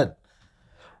songs. That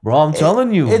Bro, I'm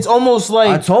telling you. it's almost like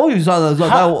I told you something.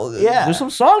 yeah. There's some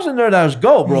songs in there that was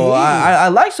go, bro. Yeah. I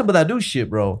like some of that new shit,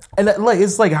 bro. And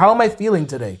it's like, how am I feeling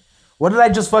today? What did I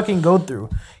just fucking go through?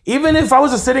 Even if I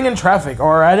was just sitting in traffic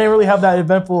or I didn't really have that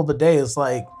eventful of a day, it's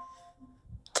like,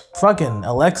 fucking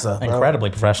Alexa, bro. incredibly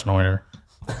professional here.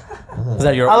 Is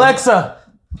that your Alexa,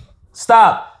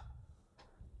 stop.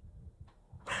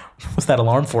 What's that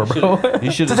alarm for, bro?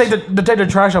 You should To take the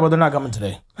trash out, but they're not coming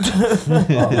today.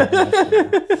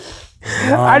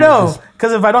 I know,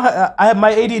 because if I don't, I have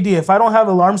my ADD. If I don't have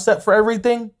alarm set for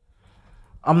everything,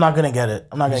 I'm not gonna get it.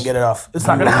 I'm not gonna get it off. It's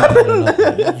not gonna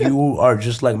happen. You are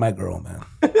just like my girl, man.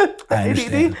 I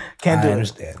understand. Can't do I it.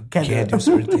 understand. Can't do Can't it. do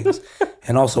certain things.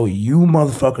 And also, you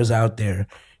motherfuckers out there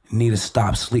need to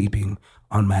stop sleeping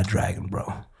on Mad Dragon,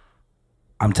 bro.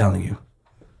 I'm telling you.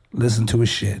 Listen to his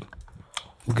shit.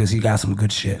 Because he got some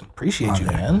good shit. Appreciate on you,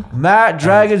 there. man. Matt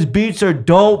Dragon's beats are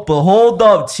dope, but hold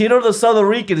up. Tito the Southern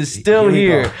Rican is still Here we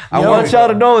here. go. I want y'all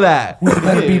to know that.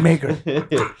 Better beat maker.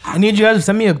 I need you guys to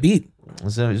send me a beat.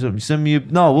 Send me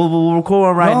no, we'll record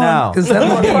one right now. Cause that's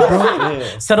my beat,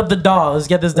 bro. Set up the DAW. Let's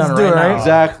get this done do right it, now. right?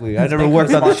 Exactly. I never make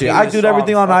worked on this shit. I spontaneous do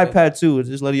everything on songs, iPad too.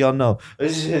 Just letting y'all know.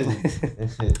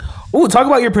 Ooh, talk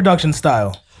about your production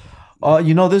style.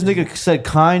 You know, this nigga said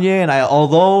Kanye, and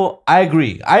although I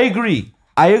agree,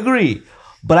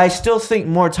 but I still think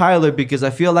more Tyler because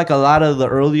I feel like a lot of the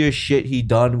earlier shit he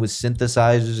done with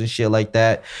synthesizers and shit like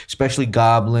that, especially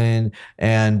Goblin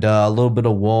and a little bit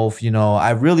of Wolf, you know,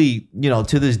 I really, you know,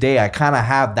 to this day, I kind of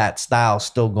have that style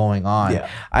still going on. Yeah.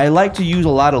 I like to use a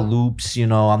lot of loops, you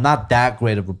know, I'm not that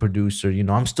great of a producer, you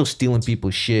know, I'm still stealing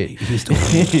people's shit.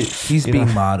 He's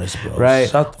being modest, bro. Right.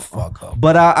 Shut the fuck up.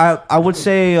 But I would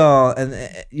say,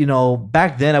 and you know,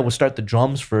 back then I would start the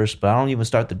drums first, but I don't even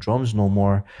start the drums no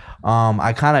more.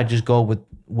 I kind of just go with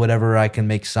whatever I can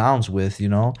make sounds with, you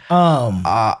know.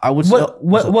 I would say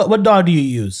What DAW do you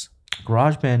use?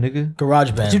 GarageBand, nigga.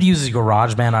 GarageBand. Dude uses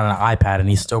GarageBand on an iPad and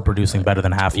he's still producing better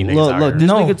than half you niggas Look, out look, here. this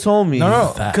No. nigga told me.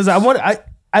 No, because I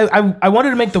wanted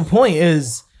to make the point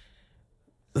is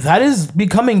that is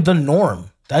becoming the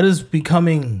norm. That is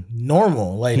becoming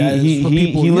normal. Like that is what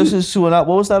people He use. listens to what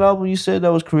was that album you said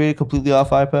that was created completely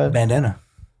off iPad? Bandana.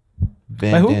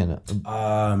 Bandana.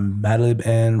 Madlib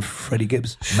and Freddie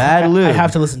Gibbs. Madlib. I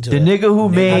have to listen to the it. nigga who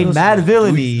made Mad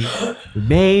Villainy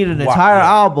made an entire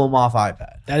album off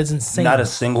iPad. That is insane. Not a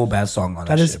single bad song on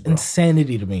that, That is shit, bro.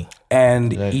 insanity to me.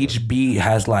 And each beat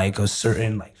has like a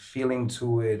certain like feeling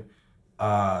to it.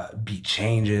 Beat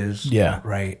changes. Yeah.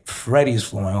 Right. Freddie's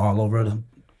flowing all over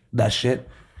that shit.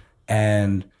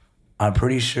 And I'm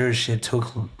pretty sure shit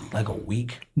took like a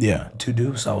week Yeah. to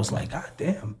do. So I was like, God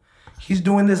damn. He's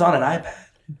doing this on an iPad.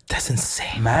 That's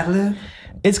insane. Madlib?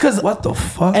 It's because What the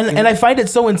fuck? and I find it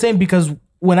so insane because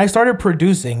when I started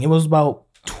producing, it was about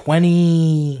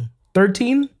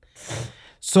 2013.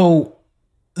 So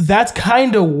that's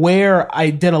kind of where I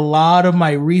did a lot of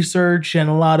my research and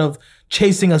a lot of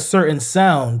chasing a certain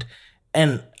sound.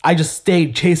 And I just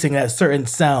stayed chasing that certain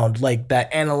sound, like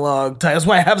that analog type. That's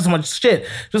why I have so much shit.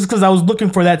 Just because I was looking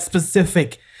for that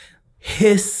specific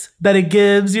hiss that it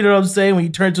gives, you know what I'm saying? When you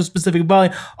turn to a specific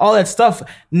volume, all that stuff,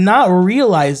 not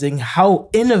realizing how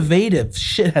innovative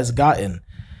shit has gotten.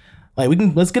 Like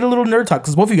let's get a little nerd talk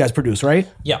because both of you guys produce, right?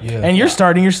 Yeah. And you're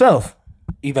starting yourself.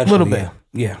 Eventually, little bit.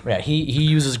 Yeah. Yeah, he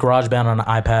uses GarageBand on an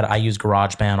iPad. I use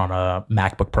GarageBand on a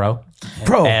MacBook Pro.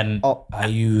 Bro. And I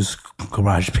use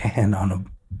GarageBand on a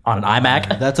on an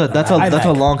iMac. That's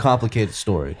a long, complicated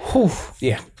story.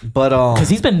 yeah. But Because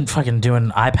he's been fucking doing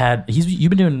iPad. You've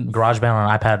been doing GarageBand on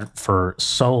an iPad for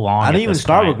so long. I didn't even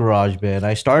start with GarageBand.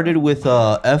 I started with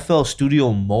FL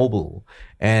Studio Mobile,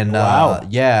 and Wow.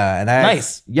 yeah, and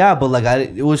Nice. yeah, but like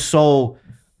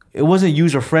it wasn't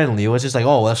user friendly. It was just like,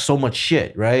 oh, that's so much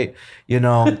shit, right? You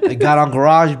know, it got on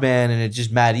GarageBand and it's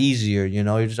just mad easier. You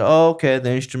know, you're just, oh, okay,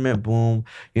 the instrument, boom.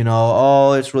 You know,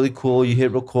 oh, it's really cool. You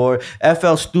hit record.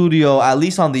 FL Studio, at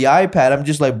least on the iPad, I'm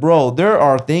just like, bro, there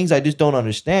are things I just don't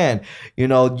understand. You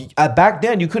know, back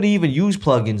then you couldn't even use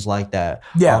plugins like that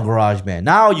on GarageBand.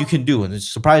 Now you can do, and it's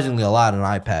surprisingly a lot on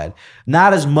iPad.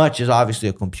 Not as much as obviously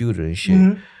a computer and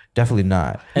shit. Definitely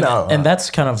not. And, No. and that's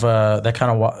kind of why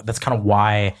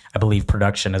I believe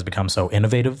production has become so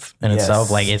innovative in itself.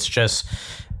 Yes. Like it's just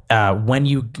when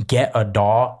you get a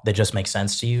DAW that just makes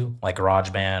sense to you, like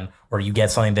GarageBand, or you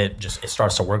get something that just it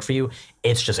starts to work for you,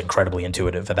 it's just incredibly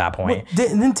intuitive at that point.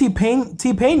 Didn't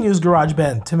T-Pain use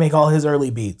GarageBand to make all his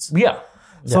early beats? Yeah.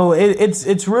 So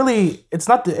it's really it's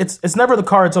never the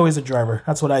car, it's always the driver.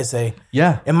 That's what I say.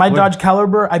 Yeah. In my Dodge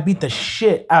Caliber, I beat the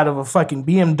shit out of a fucking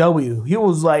BMW. He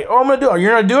was like, "Oh, I'm gonna do it.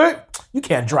 You're gonna do it? You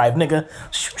can't drive, nigga."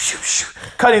 Shoo, shoo, shoo.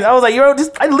 Cutting. I was like, "Yo,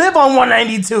 I live on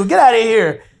 192. Get out of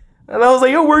here." And I was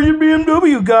like, "Yo, where your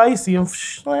BMW guy?" You see him?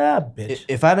 Like, bitch.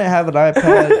 If I didn't have an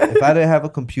iPad, if I didn't have a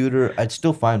computer, I'd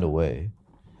still find a way.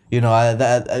 You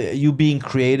know, you being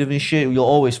creative and shit, you'll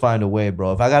always find a way,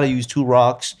 bro. If I gotta use 2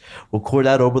 rocks, record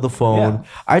that over the phone. Yeah.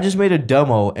 I just made a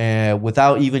demo and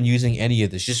without even using any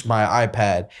of this, just my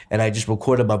iPad, and I just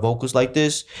recorded my vocals like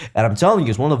this. And I'm telling you,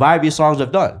 it's one of the vibiest songs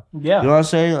I've done. Yeah. You know what I'm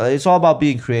saying? It's all about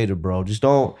being creative, bro. Just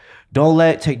don't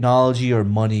let technology or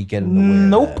money get in the way.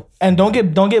 Nope. Of that. And don't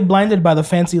get blinded by the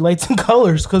fancy lights and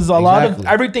colors, because a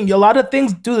lot of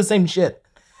things do the same shit.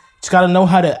 Just gotta know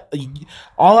how to.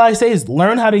 All I say is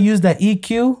learn how to use that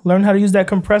EQ, learn how to use that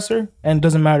compressor, and it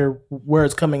doesn't matter where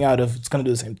it's coming out of. It's gonna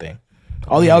do the same thing.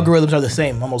 All the algorithms are the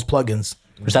same, almost plugins.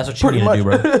 Which that's what you need to do,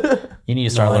 bro. You need to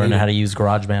start learning how to use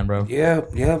GarageBand, bro. Yeah.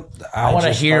 I want to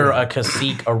just hear started. a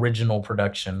Cacique original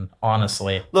production,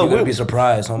 honestly. You're gonna be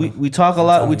surprised, homie. We talk a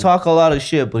lot. We talk a lot of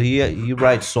shit, but he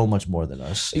writes so much more than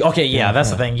us. Okay, yeah, that's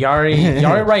the thing.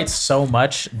 Yari writes so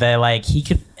much that like he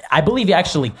could. I believe he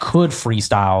actually could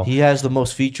freestyle. He has the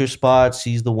most feature spots.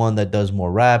 He's the one that does more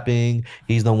rapping.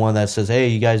 He's the one that says, "Hey,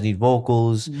 you guys need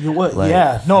vocals." What?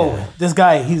 This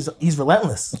guy, he's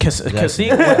relentless.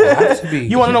 Cacique,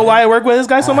 You want to know why I work with this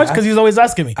guy so much? Because he's always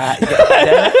asking me.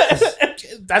 That's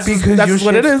That's your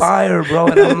what it shit's is. fire, bro.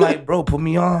 And I'm like, bro, put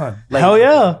me on. Like, Hell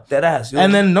yeah. That ass.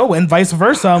 And then and vice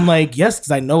versa. I'm like, yes,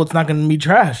 because I know it's not going to be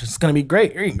trash. It's going to be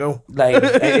great. Here you go. like,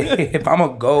 if I'm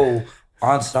gonna go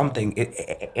on something,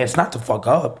 it's not to fuck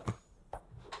up,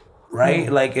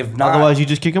 right? Like, if not, Otherwise, you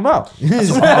just kick him out. otherwise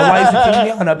you put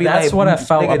me on. I'll be that's like, what I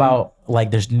felt nigga, about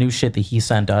like there's new shit that he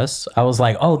sent us. I was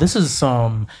like, oh, this is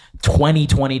some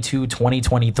 2022,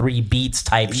 2023 beats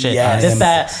type shit. Yes. This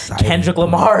that Excited, Kendrick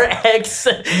Lamar X.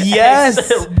 Yes.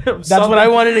 X- That's what I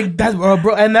wanted to,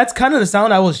 bro. And that's kind of the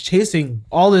sound I was chasing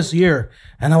all this year.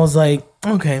 And I was like,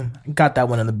 okay, got that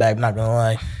one in the bag, not going to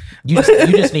lie. You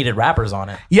just needed rappers on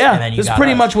it. Yeah, and then you it's got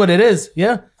pretty us. much what it is.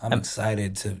 Yeah. I'm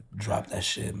excited to drop that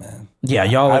shit, man. Yeah,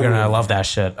 y'all are gonna really- love that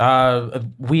shit.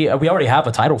 We already have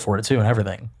a title for it too and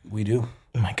everything. We do.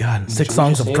 Oh my God. 6 we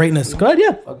songs just of say? greatness. Go ahead,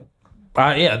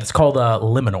 yeah. Yeah, it's called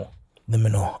Liminal.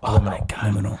 Liminal. Oh my God.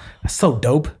 Criminal. That's so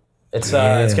dope. It's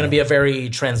Yeah. it's gonna be a very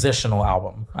transitional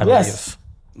album, I Yes.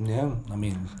 believe. Yeah, I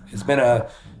mean, it's been a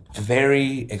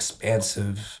very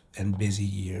expansive and busy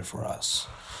year for us,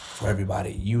 for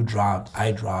everybody. You dropped,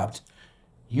 I dropped.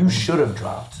 You should have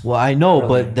dropped. Well, I know,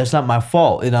 Really? but that's not my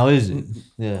fault, you know, is it?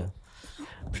 Yeah.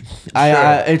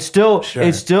 Sure.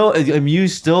 You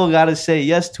still gotta say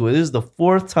yes to it. This is the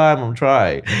 4th time I'm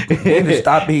trying. You need to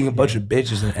stop being a bunch of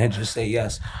bitches and just say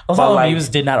yes. Also, But, like, Muse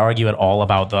did not argue at all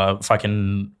about the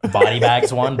fucking Body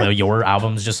Bags one, but your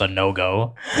album's just a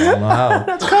no-go. Wow.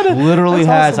 Literally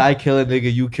has I kill a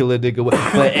nigga, you kill a nigga.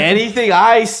 But anything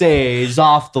I say is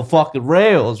off the fucking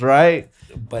rails, right?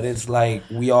 but it's like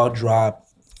we all dropped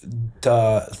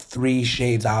the 3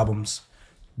 Shades albums.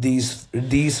 These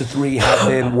 3 have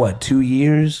been what, 2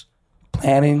 years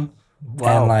planning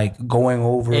and like going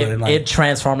over and like It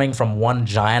transforming from one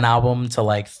giant album to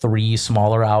like 3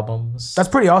 smaller albums. That's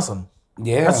pretty awesome.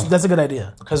 yeah. That's a good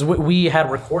idea. Because we had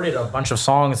recorded a bunch of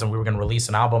songs and we were going to release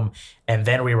an album, and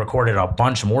then we recorded a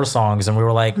bunch more songs and we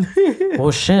were like, well,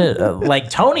 shit. Like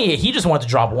Tony, he just wanted to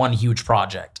drop one huge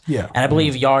project. Yeah. And I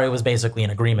believe Yari was basically in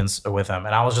agreement with him.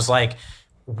 And I was just like,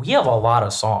 we have a lot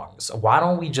of songs. Why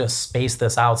don't we just space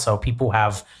this out so people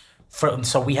have,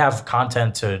 so we have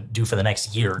content to do for the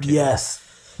next year or 2?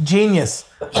 Yes. Genius.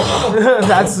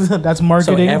 that's So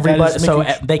marketing. everybody, That is so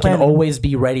making they can planning. always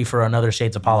be ready for another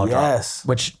Shades of Palo Yes. drop,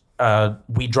 which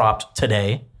we dropped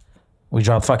today. We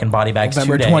dropped fucking Body Bags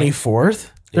November today. 24th.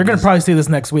 They're gonna probably see this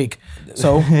next week.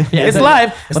 So it's the-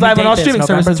 live. It's Let me live on date all this, streaming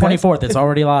November services. 24th. It's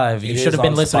already live. You It should is have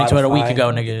been on listening to it a week Spotify.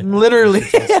 ago, nigga. Literally.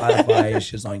 It's on Spotify, it's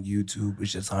just on YouTube,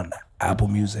 it's just on Apple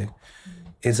Music.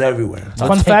 It's everywhere. It's on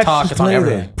Fun fact, TikTok. It's on Play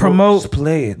everything. it. Promote- Just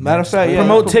play it. Matter of fact, yeah.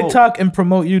 Promote promote. TikTok and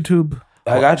promote YouTube.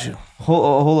 I got you.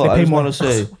 Hold on. They I pay just more. want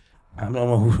to say, I don't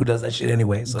know who does that shit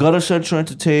anyway. So. Gutter Central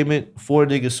Entertainment, 4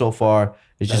 niggas so far.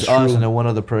 It's That's just us true. and then one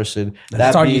other person.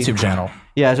 That's our being- YouTube channel.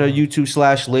 Yeah, it's our YouTube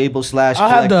 /label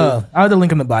 / I'll have the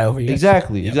link in the bio for you.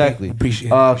 Exactly. appreciate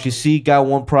it. Kasik got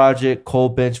one project,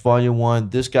 Cold Bench Volume 1.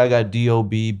 This guy got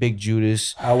D.O.B., Big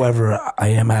Judas. However, I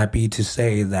am happy to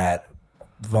say that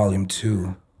Volume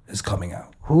 2 is coming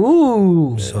out.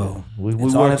 Ooh. So We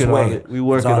it's on its working way. on it. We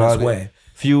working It's on on its it. way.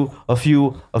 A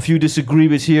few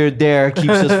disagreements here and there keeps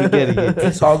us forgetting it.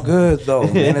 It's all good though,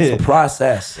 man. It's a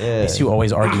process. Yeah. These two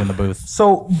always argue in the booth.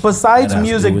 So besides That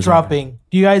music absolutely dropping,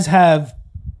 do you guys have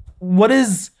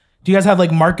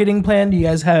like marketing plan? Do you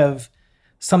guys have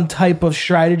some type of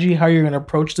strategy how you're gonna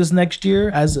approach this next year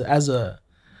as a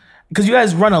because you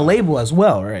guys run a label as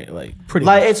well, right? Like pretty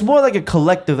Like it's more like a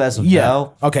collective as of yeah.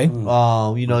 now. Okay.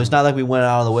 It's not like we went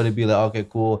out of the way to be like, okay,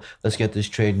 cool, let's get this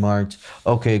trademarked.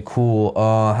 Okay, cool.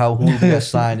 Who we got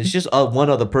signed? It's just one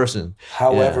other person.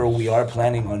 However, we are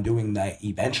planning on doing that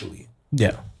eventually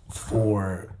Yeah.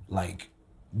 for like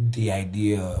the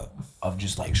idea of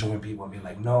just like showing people and being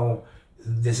like, no,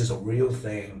 this is a real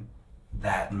thing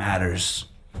that matters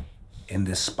in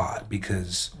this spot,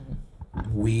 because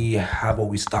we have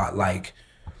always thought like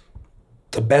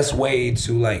the best way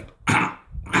to like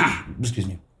excuse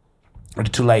me,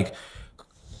 to like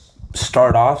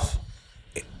start off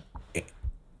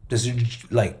this is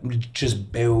like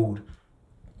just build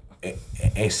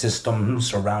a system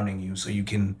surrounding you so you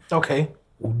can Okay.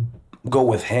 go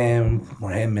with him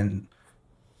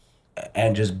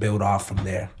and just build off from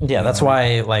there. Yeah, that's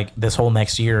why like this whole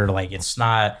next year, like it's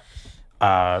not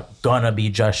gonna be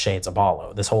just Shades of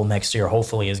Palo. This whole next year,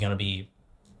 hopefully, is gonna be,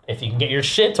 if you can get your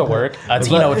shit to work, a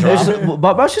Tino drop.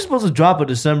 But it's just supposed to drop on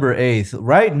December 8th.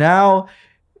 Right now,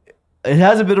 it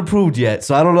hasn't been approved yet,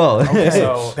 so I don't know.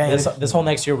 So this whole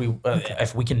next year, we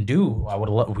if we can do,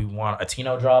 we want a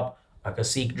Tino drop, a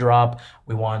Kasik drop.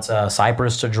 We want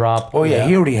Cypress to drop. Oh yeah,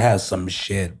 he already has some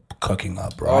shit cooking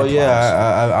up, bro. Oh I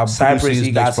yeah, I'm Cypress, producing he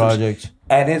his got next some project.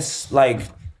 and it's like,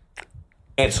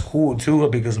 it's cool too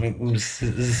because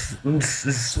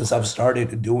since I've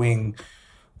started doing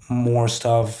more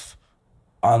stuff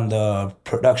on the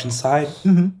production side,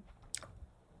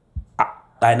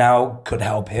 I now could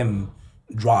help him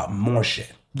drop more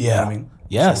shit. You know what I mean?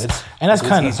 Yes. So and that's so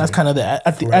kind it's of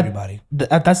easier for everybody.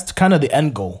 That's kind of the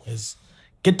end goal is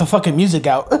get the fucking music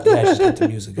out. Yeah, just get the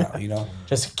music out, you know?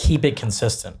 Just keep it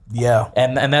consistent. Yeah.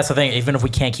 And that's the thing. Even if we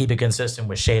can't keep it consistent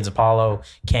with Shades of Palo,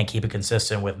 can't keep it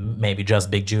consistent with maybe just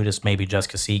Big Judas, maybe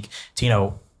just Kasik,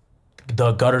 Tino,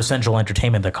 the Gutter Central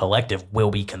Entertainment, the collective,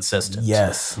 will be consistent.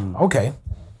 Yes. Okay.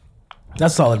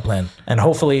 That's a solid plan. And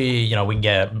hopefully, we can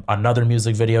get another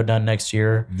music video done next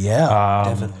year. Yeah.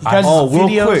 Definitely. You guys' real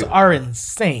videos quick. are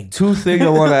insane. Two things I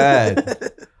want to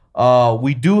add.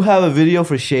 We do have a video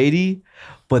for Shady,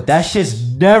 but that shit's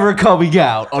never coming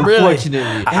out, unfortunately.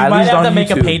 We At might least have to on make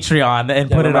a YouTube. Patreon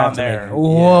and put we it might on have to make there. it.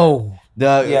 Whoa.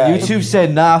 YouTube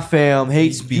said, nah, fam,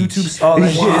 hate speech. YouTube saw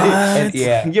that shit. And,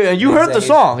 yeah. Yeah, and you heard the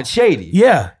song. It's Shady.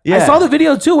 Yeah. Yeah. I saw the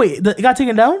video too. Wait, it got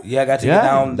taken down? Yeah, I got to get Yeah.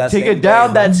 down that Take same it down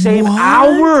day. that same What?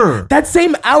 hour. That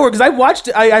same hour, because I watched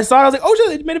it. I saw it. I was like, oh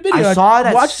shit, they made a video. I saw it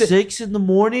at watched 6 in the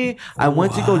morning. I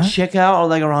went to go check out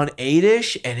like around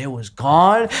 8-ish, and it was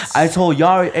gone. I told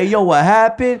y'all, hey, yo, what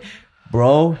happened?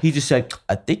 Bro, he just said,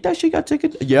 I think that shit got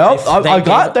taken. Yep, They I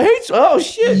got gave- the hate. Oh,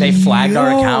 shit. They flagged our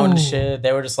account and Yo. shit.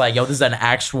 They were just like, yo, this is an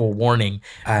actual warning.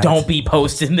 Don't be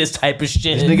posting this type of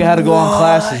shit. This nigga had to go on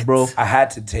classes, bro. I had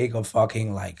to take a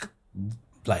fucking like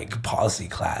policy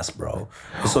class, bro,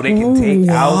 so they can take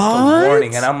out the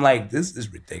warning. And I'm like, this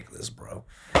is ridiculous, bro.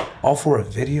 All for a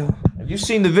video, You've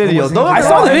seen the video. wasn't Don't even- get I me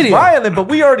saw wrong, the it's video. violent, but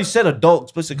we already said adult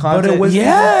explicit but content. it was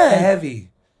Yeah. heavy.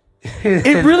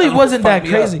 It really wasn't that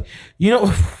Fucked me up. crazy. You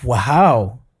know,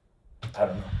 wow. I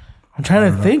don't know. I'm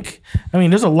trying to think. I mean,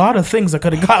 there's a lot of things that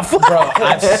could have got flagged. Bro,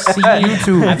 I've seen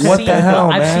YouTube. What the hell,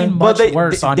 I've man? seen But much they-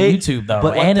 worse on they- YouTube though,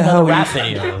 but what and the in hell other were rap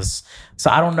videos. So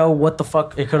I don't know what the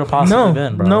fuck it could have possibly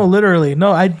been, bro. No, literally,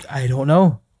 no. I don't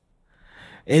know.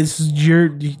 It's you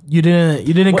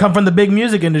didn't come from the big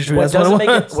music industry. What That's what doesn't it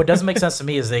make was. what doesn't make sense to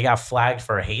me is they got flagged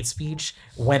for hate speech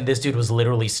when this dude was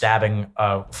literally stabbing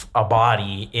a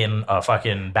body in a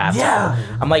fucking bathroom.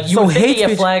 Yeah. I'm like, you So would think hate they get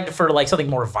speech- flagged for like something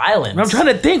more violent. I'm trying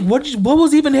to think. What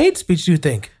was even hate speech? Do you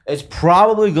think? It's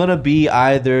probably gonna be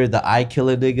either the I kill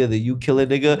a nigga, the you kill a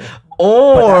nigga,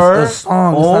 or that's the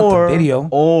song, it's not the video.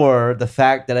 or the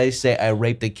fact that I say I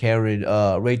raped the Karen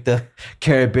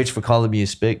bitch for calling me a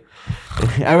spick.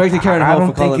 I raped the Karen I hoe for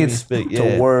don't calling think me a it's spick. the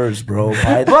Yeah. words, bro. Well,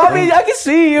 I mean, I can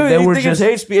see you. They You were think it's just-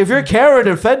 hate speech. If you're Karen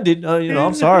offended,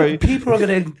 I'm sorry. People are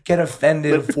gonna get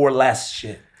offended for less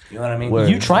shit. You know what I mean? Word.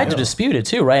 You tried to dispute it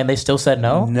too, right? And they still said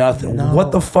no. Nothing.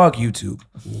 What the fuck, YouTube?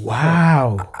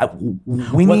 Wow.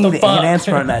 We What need the fuck? an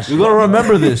answer on that shit. We're gonna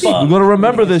remember this. We're gonna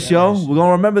remember this, yo. We're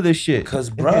gonna remember this shit. Cause,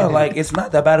 bro, like it's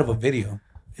not that bad of a video.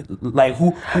 Like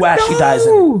who actually dies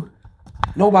in it?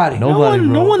 Nobody. Nobody, bro.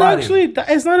 No one Nobody. actually.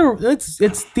 It's not a.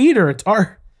 It's theater. It's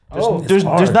art. There's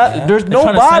hard, not man. there's They're trying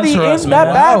to nobody censor us, in man.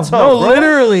 that bathtub. No, bro.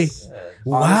 literally.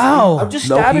 Wow. I'm just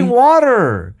Low-key. stabbing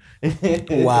water.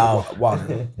 Wow.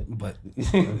 Water. But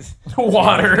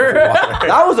Water.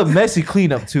 That was a messy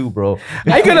cleanup too, bro.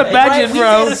 I can imagine, We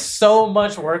bro. did so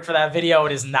much work for that video.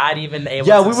 It is not even able.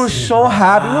 Yeah, to we were see. so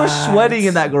happy. We were sweating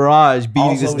in that garage, beating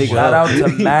also, this nigga shout up. out to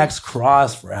Max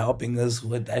Cross for helping us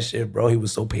with that shit, bro. He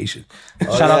was so patient.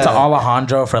 Shout out to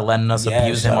Alejandro for letting us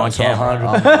abuse him shout on out to camera.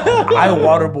 Alejandro. I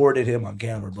waterboarded him on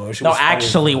camera, bro. Shit No, was funny.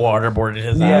 actually waterboarded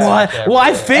his ass. What? right there. Well,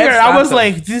 I figured. That's I not was the-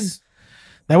 like, this.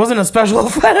 That wasn't a special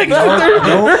effect.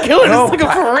 They're killing this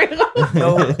nigga for real.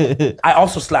 No, I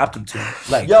also slapped him too.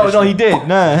 Like, Yo, for no, sure. he did.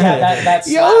 Nah. Yeah, that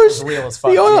Yo, slap was real as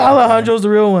fuck. Yo, Yeah. Alejandro's the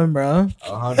real one, bro.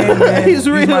 Man, He's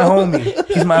real. He's my homie.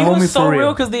 He's my He homie was so for real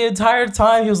real. because the entire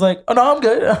time he was like, "Oh no, I'm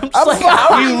good." I'm just like, He "How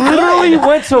are you literally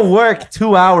went to work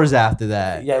 2 hours after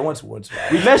that. Yeah, he went towards me.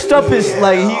 We messed up his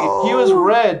like he was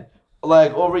red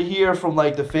like over here from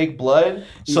like the fake blood,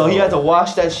 so he had to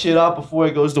wash that shit out before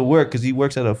he goes to work because he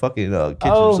works at a fucking kitchen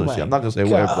Oh or some my shit. I'm not gonna say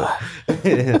where, but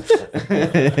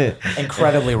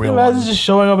incredibly real?" Imagine one. just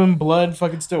showing up in blood,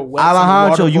 fucking still wet.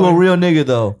 Alejandro, you a real nigga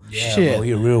though. Yeah, Shit. bro,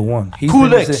 he a real one.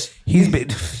 Coolix. He's been.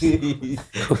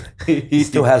 He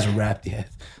still hasn't rapped yet.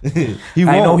 He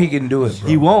won't. I know he can do it, bro.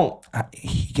 He won't.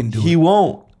 He can do He it.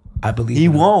 won't. I believe. He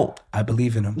in him. won't. I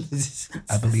believe in him.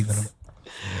 I believe in him.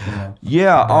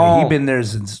 Yeah. He been there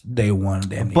since day one.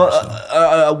 Damn near, But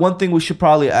so. one thing we should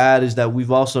probably add is that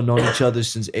we've also known each other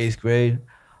since 8th grade.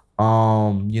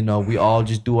 You know, we all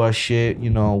just do our shit. You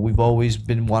know, we've always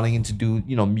been wanting to do,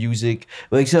 you know, music.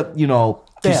 But except, you know,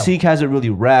 Kasik hasn't really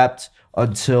rapped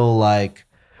until like,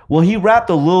 well, he rapped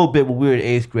a little bit when we were in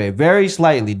 8th grade. Very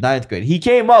slightly, 9th grade. He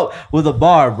came up with a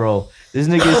bar, bro. This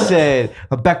nigga said,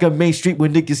 I'm back on Main Street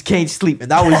when niggas can't sleep.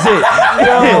 And that was it.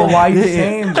 Yo, why you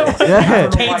saying this? I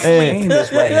don't know why you saying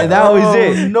this right And now. that was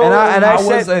it. No, and I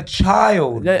was said, a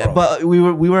child. Bro. but we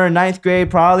were in 9th grade,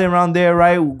 probably around there,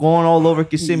 right? Going all over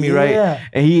Kissimmee, Yeah. right?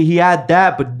 And he had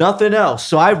that, but nothing else.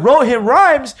 So I wrote him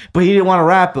rhymes, but he didn't want to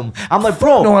rap them. I'm like,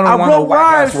 bro, No, I don't I want wrote no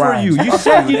whack-ass rhymes for you. rhymes. You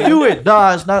said you do it.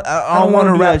 Nah, it's not. I don't want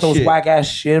to wanna rap do that those shit. whack ass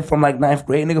shit from like 9th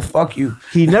grade, nigga. Fuck you.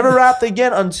 He never rapped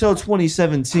again until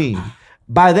 2017.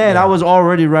 By then, I was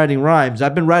already writing rhymes.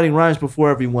 I've been writing rhymes before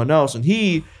everyone else. And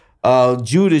he,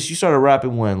 Judas, you started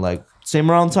rapping when? Like, same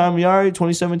around time, Yari?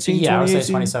 2017, Yeah, I would say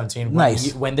 2018? 2017.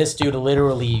 Nice. When this dude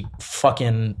literally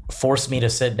fucking forced me to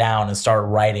sit down and start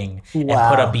writing and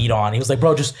Wow. put a beat on. He was like,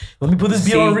 "Bro, just let me put this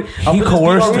beat See, on. I'll he put this beat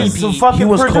coerced on us. repeat." He's the fucking He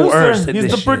was producer. coerced in He's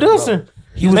this the shit, producer. bro.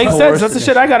 He was Makes sense. coerced That's the in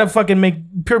shit this I gotta fucking make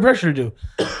peer pressure to do.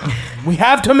 We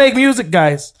have to make music,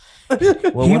 guys.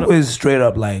 He was straight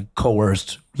up like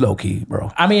coerced, low key, bro.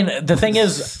 I mean, the thing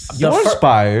is, You're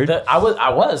inspired. I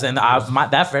was, and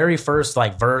that very first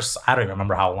like verse. I don't even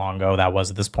remember how long ago that was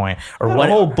at this point, or What what.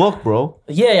 a whole book, bro.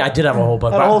 Yeah, I did have a whole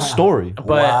book, Had a whole story. But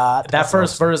What? that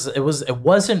first verse, it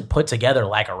wasn't put together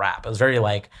like a rap. It was very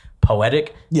like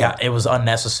poetic. Yeah. It was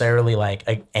unnecessarily like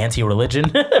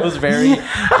anti-religion. It was very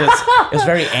it was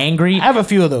very angry. I have a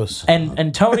few of those.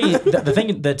 And Tony, the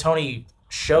thing that Tony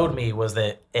showed me was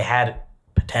that it had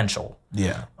potential.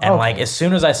 Yeah. And like as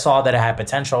soon as I saw that it had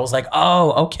potential, I was like,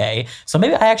 oh, okay. So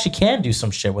maybe I actually can do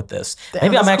some shit with this. Maybe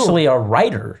I'm that's cool. actually a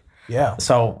writer. Yeah.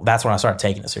 So that's when I started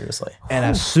taking it seriously. And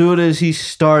as soon as he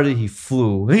started, he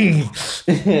flew.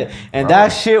 And that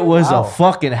shit was a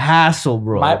fucking hassle,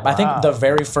 bro. I think the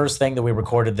very first thing that we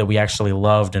recorded that we actually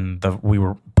loved and we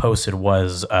were posted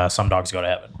was Some Dogs Go to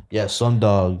Heaven. Yeah, some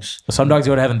dogs. Some Dogs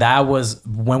Go to Heaven. That was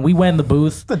when we went in the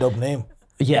booth. That's a dope name.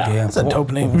 Yeah. That's a dope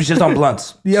It name. was just on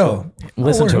blunts. Yo.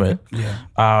 Listen to it.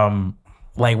 Yeah.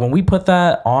 Like when we put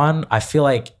that on, I feel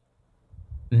like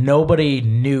nobody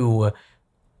knew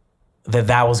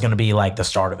that was going to be like the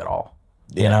start of it all.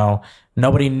 You know,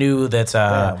 nobody knew that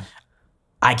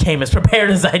I came as prepared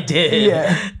as I did.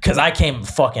 Yeah. Because I came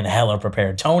fucking hella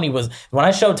prepared. Tony was, when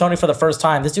I showed Tony for the first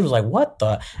time, this dude was like, what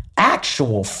the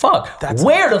actual fuck?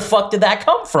 Where the fuck did that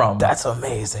come from? That's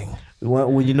amazing.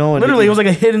 When you know, Literally, it was like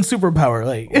a hidden superpower.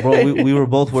 Like, bro, we were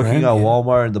both working at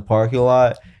Walmart in the parking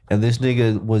lot, and this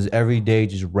nigga was every day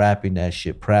just rapping that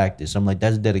shit, practice. I'm like,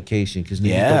 that's dedication, because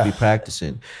niggas don't be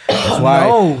practicing. That's why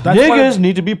niggas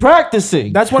need to be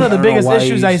practicing. that's one of the I don't know biggest why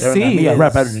issues you I staring at see. me. I is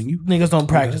rap better than you. Niggas don't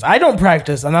practice. I don't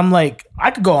practice, and I'm like, I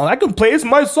could go on. I can play. It's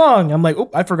my song. I'm like, oh,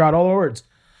 I forgot all the words.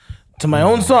 to my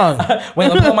own song. Wait,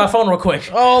 let me pull my phone real quick.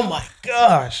 Oh my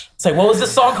gosh. It's like, what was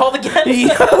this song called again?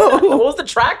 What was the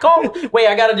track called? Wait,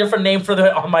 I got a different name for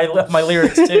on my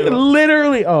lyrics too.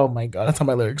 Literally. Oh my god, that's how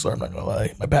my lyrics are. I'm not gonna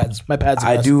lie. My pads.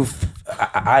 I do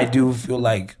feel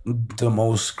like the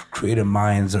most creative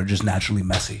minds are just naturally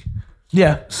messy.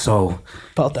 Yeah. So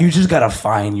Felt that. you just gotta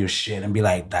find your shit and be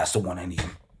like, that's the one I need,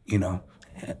 you know?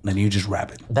 And then you just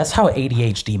rap it. That's how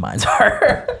ADHD minds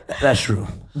are. That's true.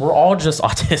 We're all just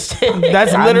autistic.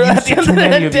 That's literally at the end Too of many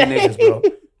the of you day. niggas, bro.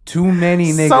 Too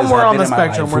many niggas Somewhere have on been the in my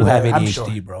spectrum life we're who have there, I'm ADHD,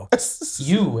 sure. bro.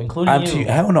 You, including you.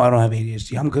 Hell no, I don't have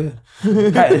ADHD. I'm good.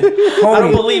 I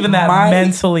don't believe in that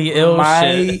mentally ill my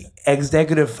shit.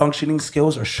 executive functioning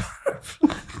skills are sharp.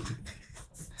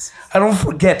 I don't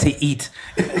forget to eat.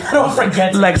 I don't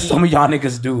forget to like eat. some of y'all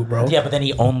niggas do, bro. Yeah, but then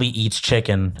he only eats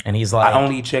chicken, and he's like, I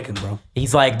only eat chicken, bro.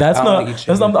 he's like, that's I not, only eat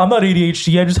that's not, chicken. I'm not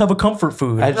ADHD. I just have a comfort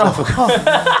food. I, just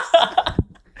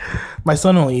My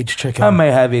son only eats chicken. I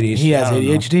may have ADHD. He has I don't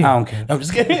know. ADHD. I don't care. I'm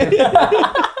just kidding.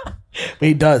 But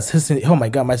he does. Oh my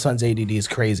god, my son's ADD is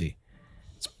crazy.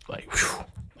 It's like, whew,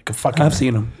 like a fucking. I've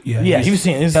seen him. Yeah, Yeah, you've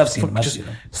seen it. I've seen him. I've seen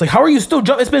him. It's like, how are you still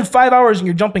jumping? It's been 5 hours and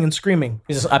you're jumping and screaming.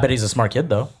 I bet he's a smart kid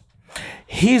though.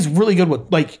 He's really good with,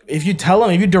 like, if you tell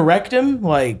him, if you direct him,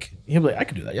 like, he'll be like, I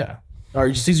can do that, yeah. Or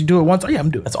he just sees you do it once, oh yeah,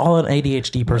 I'm doing it. That's all an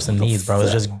ADHD person needs, bro.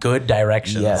 Is just good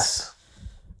directions.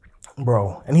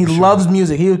 Bro. And he loves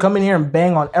music. He would come in here and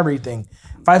bang on everything.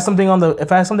 If I have something on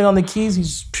the keys,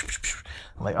 he's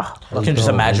I'm like, oh. I can just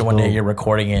imagine one day you're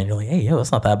recording it and you're like, hey, yo,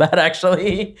 that's not that bad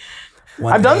actually.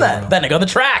 I've done that. Then I go the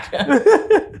track.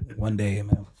 One day,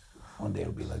 man. One day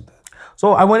it'll be like that.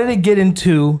 So I wanted to get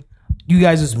into you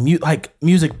guys'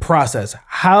 music process.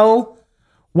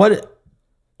 What is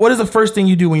the first thing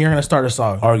you do when you're gonna start a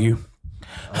song? Argue.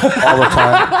 All the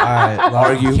time. All right.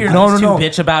 Argue. Hear No, these no, two no.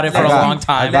 bitch about it for a got- long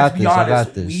time. I got Let's be this, I honest.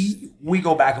 got this. We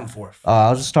go back and forth.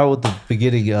 I'll just start with the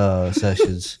beginning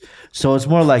sessions. So it's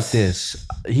more like this.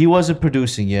 He wasn't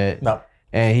producing yet. No.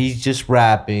 And he's just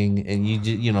rapping, and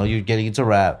you're getting into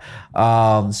rap.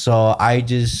 So I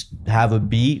just have a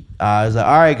beat. I was like,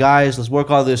 all right, guys, let's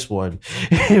work on this one.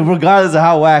 Regardless of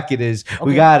how whack it is,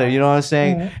 we got it. You know what I'm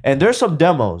saying? Mm-hmm. And there's some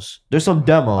demos.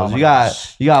 Oh my you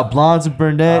gosh. got blondes and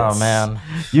brunettes. Oh, man.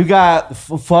 You got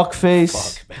fuck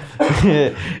face.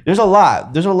 There's a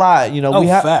lot. You know,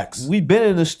 Facts. we've been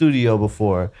in the studio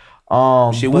before.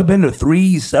 Shit, we've been to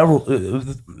three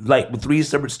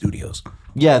separate studios.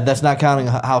 Yeah, that's not counting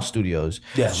house studios.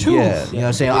 Yeah. Yeah, you know what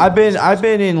I'm saying? I've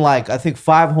been in like I think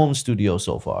 5 home studios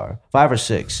so far. 5 or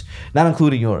 6, not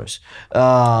including yours. Who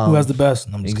has the best?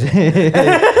 I'm just kidding.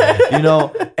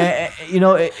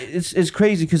 It's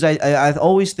crazy because I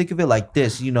always think of it like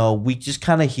this. You know, we just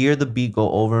kind of hear the beat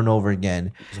go over and over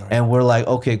again, and we're like,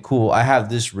 okay, cool. I have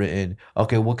this written.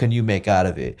 Okay, what can you make out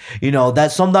of it? You know,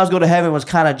 that Sometimes Go to Heaven was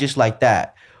kind of just like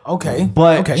that. Okay.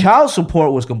 But Child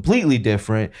Support was completely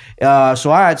different.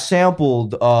 So I had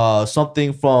sampled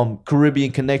something from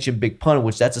Caribbean Connection Big Pun,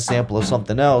 which that's a sample of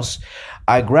something else.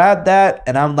 I grabbed that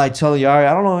and I'm like telling Yari,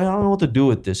 I don't know what to do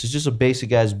with this. It's just a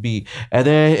basic ass beat. And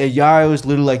then Yari was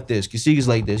literally like this. Kasiga's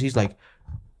like this. He's like,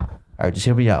 all right, just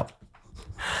hear me out.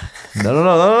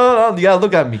 No. You gotta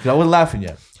look at me because I wasn't laughing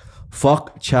yet.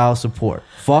 Fuck child support.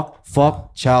 Fuck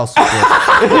child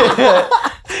support.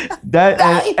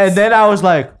 And then I was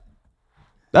like,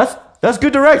 that's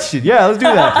good direction. Yeah, let's do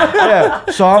that. Yeah.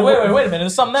 So I'm Wait a minute.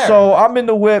 There's something there. So I'm in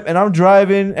the whip and I'm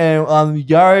driving and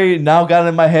Yari now got it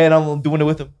in my head. I'm doing it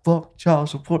with him. Fuck child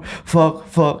support.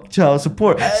 Fuck child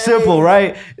support. Simple,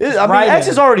 right? I mean, X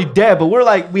is already dead, but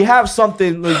we have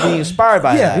something like being inspired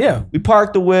by that. Yeah. We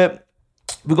parked the whip.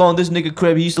 We go in this nigga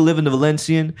crib. He used to live in the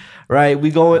Valencian, right?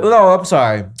 I'm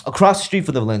sorry, across the street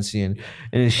from the Valencian.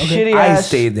 And it's shitty I ass.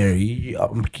 stayed there.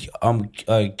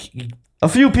 A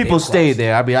few people stayed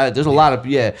there. I mean, there's a lot of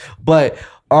but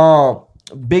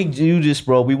Big Judas,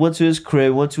 bro. We went to his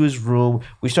crib, went to his room.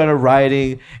 We started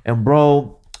writing, and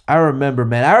bro, I remember,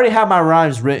 man. I already had my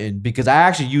rhymes written because I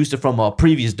actually used it from a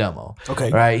previous demo.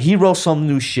 Okay, right? He wrote some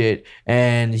new shit,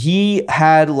 and he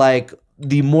had like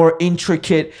the more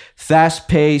intricate,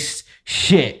 fast-paced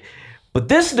shit. But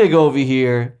this nigga over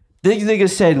here. This nigga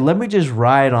said, let me just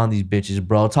ride on these bitches,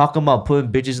 bro. Talking about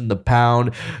putting bitches in the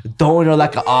pound, throwing her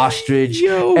like an ostrich.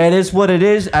 Yo. And it's what it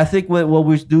is. I think what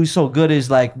we do so good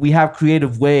is like we have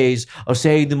creative ways of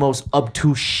saying the most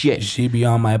obtuse shit. She be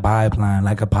on my pipeline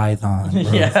like a python. Bro.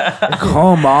 Yeah.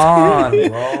 Come on,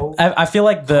 bro. I feel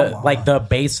like the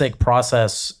basic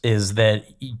process is that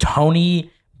Tony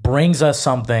brings us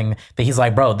something that he's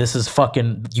like, bro, this is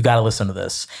fucking, you got to listen to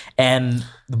this. And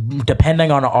depending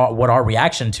on what our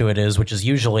reaction to it is, which is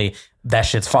usually that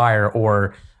shit's fire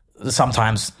or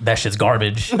sometimes that shit's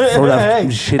garbage. Throw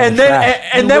that shit in And the then trash.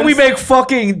 and then we make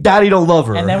fucking Daddy Don't Love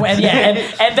Her. And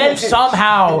then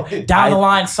somehow down the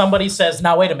line somebody says,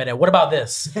 "Now wait a minute, what about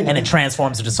this?" And it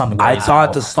transforms into something. I crazy.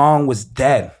 thought the song was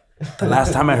dead. The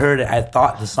last time I heard it, I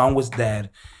thought the song was dead.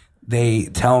 They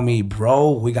tell me,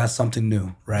 bro, we got something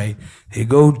new, right? They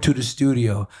go to the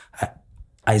studio.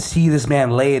 I see this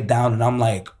man lay it down, and I'm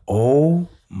like, oh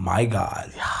my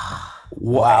God.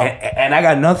 Wow. And I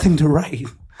got nothing to write.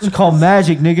 It's called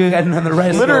magic, I nigga. got nothing to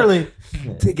write. Literally.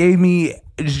 They gave me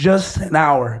just an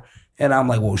hour, and I'm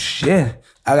like, well, shit,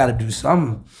 I got to do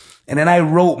something. And then I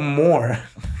wrote more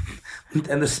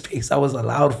than the space I was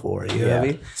allowed for. You know what I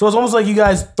mean? So it's almost like you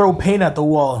guys throw paint at the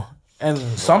wall, and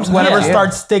Sometimes, whenever it yeah.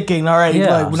 starts sticking, all right,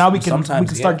 Yeah. like, now we can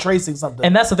Sometimes, start yeah. tracing something.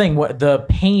 And that's the thing. What the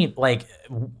paint, like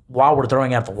while we're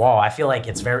throwing at the wall, I feel like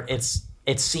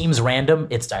it seems random.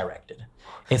 It's directed.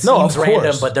 It No, seems of random,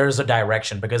 course. but there's a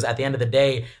direction because at the end of the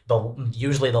day,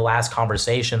 usually the last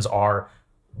conversations are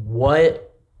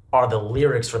what are the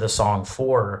lyrics for the song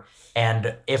for,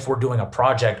 and if we're doing a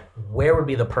project, where would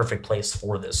be the perfect place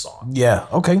for this song? yeah.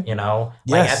 Okay. You know,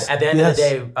 Yes, like at the end of the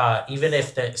yes. day, even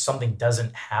if something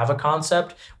doesn't have a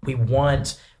concept, we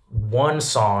want one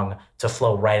song to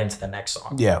flow right into the next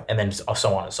song. Yeah. and then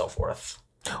so on and so forth.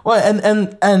 Well,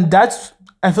 and that's,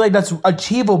 I feel like that's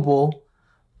achievable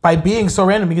by being so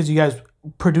random because you guys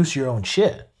produce your own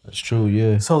shit. That's true,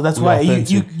 yeah. So that's We why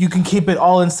authentic. you can keep it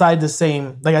all inside the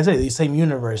same, like I said, the same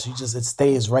universe. It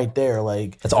stays right there.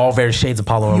 Like It's all very Shades of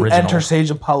Palo you original. enter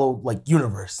Sage Apollo like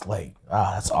universe. Like,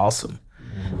 that's awesome.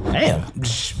 Damn.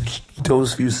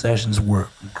 Those few sessions were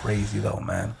crazy, though,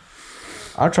 man.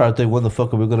 I'm trying to think when the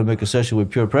fuck are we gonna make a session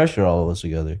with Pure Pressure, all of us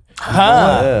together.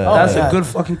 That's yeah. a good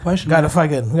fucking question. We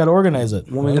gotta organize it.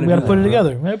 When we We gonna gotta do put that, it bro?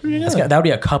 together. We gotta put it together. That would be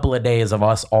a couple of days of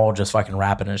us all just fucking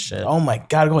rapping and shit. Oh my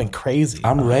God, going crazy.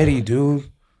 I'm ready, dude.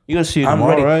 You gonna see it I'm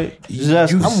tomorrow, ready. right? Just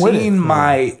ask You've him. with it. seen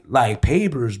my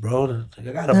papers, bro. I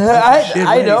got a bunch of shit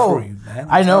I ready know. for you, man.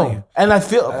 I I'm telling know. you. And I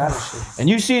feel And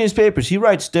you see his papers. He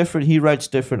writes different.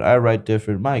 I write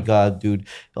different. My God, dude.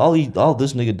 All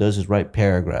this nigga does is write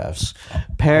paragraphs.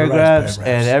 paragraphs.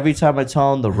 And every time I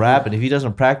tell him to rap, and if he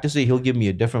doesn't practice it, he'll give me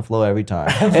a different flow every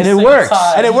time. And it works.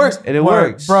 and it works. And it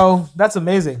works. Bro, that's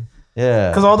amazing.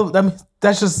 Yeah. Because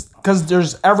that's just because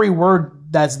there's every word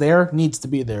that's there needs to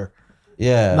be there.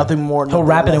 Yeah. Nothing more. He'll nothing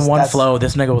rap it in less. one That's- flow.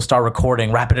 This nigga will start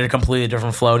recording, rap it in a completely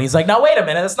different flow. And he's like, no, wait a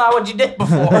minute. That's not what you did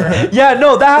before. Yeah,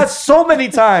 no, that has so many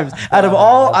times.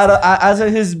 As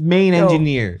his main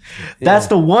engineer, that's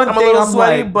the one I'm a thing little I'm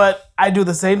sweaty, like. but I do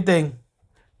the same thing.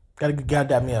 Gotta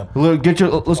dap me up. Let's get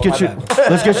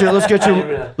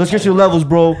your levels,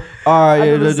 bro. All right,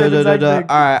 do the same exact all thing.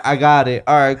 right, I got it.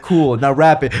 All right, cool. Now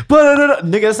rap it. But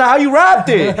nigga, that's not how you rapped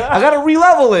it. I gotta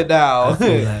re-level it now.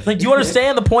 Like, do you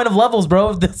understand the point of levels,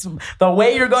 bro? The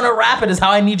way you're going to rap it is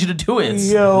how I need you to do it.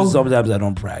 Yo. Sometimes I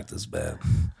don't practice, man.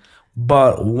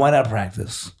 But when I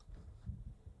practice,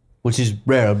 Which is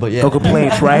rare, but yeah. no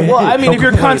complaints, right? Well, I mean, No if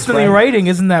you're complaints, constantly right? writing,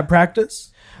 isn't that practice?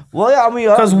 Well, yeah, I mean,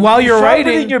 'Cause while you're sharpening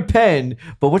writing- your pen,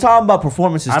 but we're talking about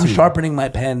performances I'm too. sharpening my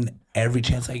pen every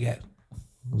chance I get.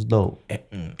 It's dope.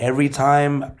 Every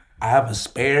time I have a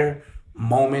spare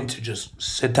moment to just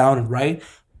sit down and write,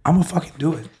 I'm gonna fucking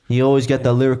do it. He always got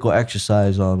that lyrical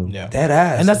exercise on him. Yeah. Dead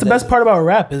ass. And that's the best part about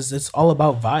rap is it's all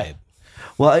about vibe.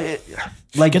 Well,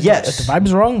 like If yes, the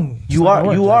vibe's wrong, it's you not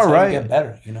gonna are work. That's how right. you get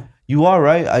better, you know. You are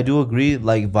right. I do agree,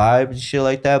 like vibe and shit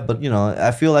like that. But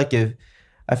I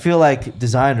feel like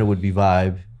designer would be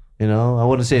vibe. I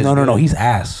wouldn't say it's No. good. He's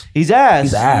ass. He's ass.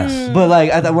 He's ass. But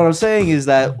like, what I'm saying is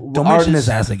that Don't mention his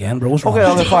ass again, bro. What's wrong? Okay,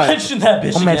 okay, fine. Mention that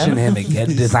bitch Don't again. mention him again.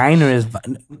 Designer is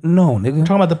no, nigga.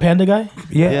 Talking about the panda guy?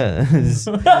 Yeah.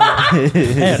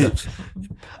 Yeah.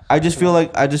 I just feel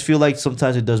like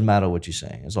sometimes it does matter what you're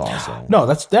saying. That's all I'm saying. No,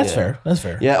 that's fair. That's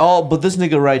fair. Yeah, but this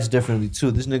nigga writes differently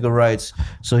too. This nigga writes,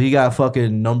 so he got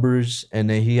fucking numbers and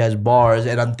then he has bars.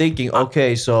 And I'm thinking,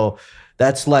 okay, so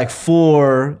that's like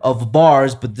 4 of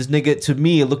bars, but this nigga, to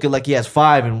me, looking like he has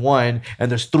 5 in 1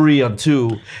 and there's 3 on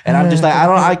 2. And I'm just like,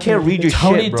 I can't read your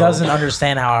Tony shit, bro. doesn't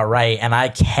understand how I write, and I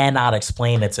cannot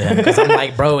explain it to him because I'm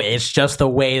like, bro, it's just the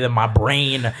way that my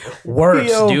brain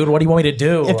works, Yo, dude. What do you want me to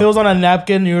do? If it was on a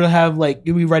napkin, you would have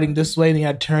you'd be writing this way, and you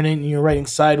had to turn it, and you're writing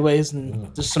sideways,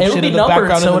 and just some It'll shit be in the numbered,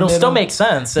 background. so in the it'll still middle. make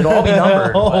sense. It'll all be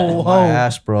numbered. Oh, but- My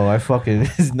ass, bro. I fucking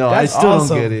no. I That's still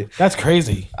awesome. don't get it. That's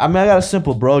crazy. I mean, I got a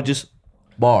simple, bro. Just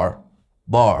bar,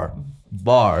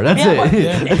 bar. That's Yeah, but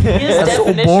it. his That's so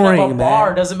definition boring, of a bar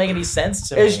man. doesn't make any sense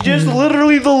to me. It's just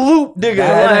literally the loop, nigga.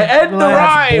 And the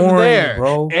that's rhyme boring, there.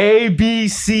 bro. A, B,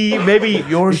 C, maybe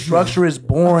Your structure is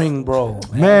boring, bro.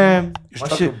 man. Your My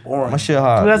structure shit, boring. my shit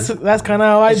hot. That's kind of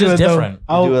how I It's do just it. different.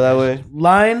 Though. Do it that way.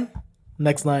 Line,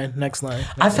 next line, next line.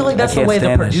 I feel like that's the can't way the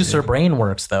stand that producer shit. brain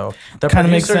works, though. The Kinda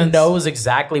makes producer sense. knows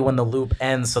exactly when the loop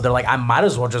ends, so they're like, I might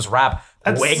as well just rap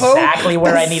That's exactly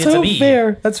where I that's need it so to be.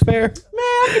 Fair. That's fair. Man,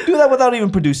 I can do that without even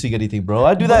producing anything, bro.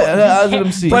 I do that as an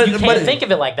MC. But you can't think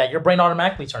of it like that. Your brain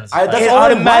automatically turns. That's It all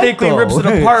I automatically like, rips though.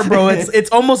 it apart, bro. It's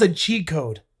almost a cheat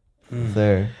code,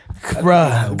 there.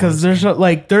 bruh. Because there's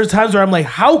times where I'm like,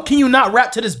 how can you not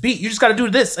rap to this beat? You just got to do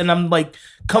this, and I'm like,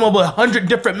 come up with 100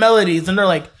 different melodies, and they're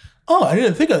like, oh, I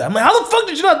didn't think of that. I'm like, how the fuck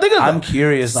did you not think of that? I'm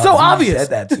curious. So on who obvious. You said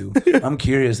that to. I'm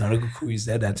curious on who you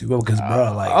said that to, because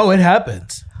bro, like, Oh, it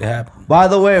happens. it happened. By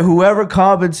the way, whoever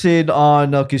commented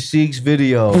on Kashik's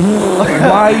video,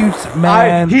 Why you,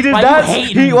 man? he does Why you not.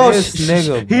 hating He, well, this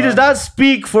nigga, he bro? does not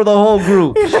speak for the whole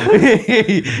group.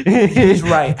 He's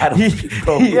right. I don't speak,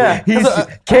 bro. Yeah, he's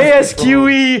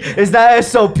KSQE is that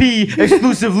SOP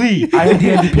exclusively. I am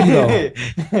the MVP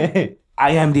though.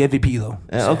 I am the MVP though.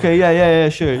 Okay, yeah,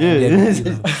 sure.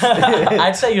 Yeah.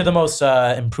 I'd say you're the most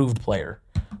improved player.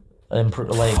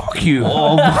 Fuck you.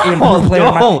 Oh,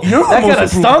 player, no, you're the that most kind of improved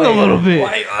stung a player. little bit.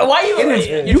 Why you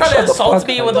You trying shut to the insult fuck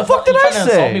me up. with a What the fuck did you I trying to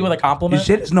insult say? me with a Your compliment?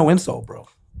 shit is no insult, bro.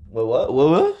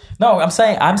 What? No,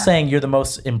 I'm saying you're the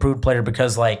most improved player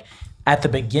because like at the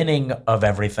beginning of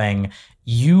everything,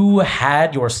 you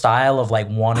had your style of like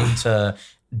wanting to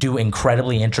do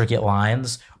incredibly intricate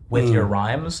lines with your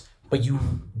rhymes, but you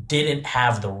didn't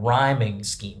have the rhyming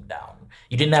scheme down.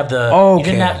 You didn't have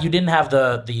the you didn't have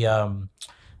the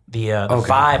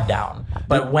vibe down.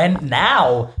 But when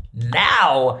now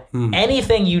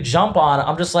anything you jump on,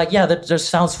 I'm just like, yeah, that just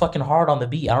sounds fucking hard on the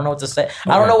beat. I don't know what to say.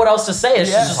 I don't know what else to say.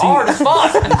 It's just hard as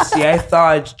fuck. See, I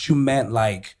thought you meant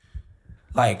like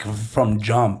from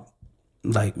jump,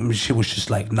 like shit was just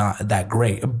like not that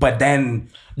great. But then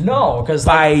No, because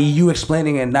by you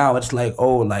explaining it now, it's like,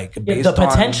 oh, like based the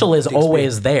potential on is the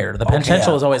always experience. there. The Okay,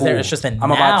 potential is always there. cool. It's just that I'm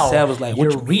now about to say, I was like, what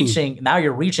you're you mean? reaching. Now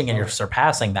you're reaching and you're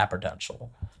surpassing that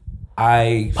potential.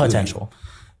 I feel Potential. you.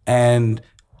 And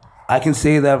I can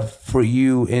say that for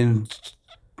you in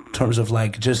terms of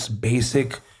like just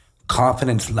basic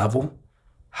confidence level,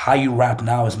 how you rap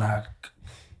now is not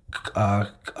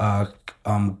how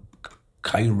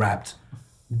you rapped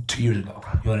 2 years ago.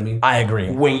 You know what I mean? I agree.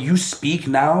 When you speak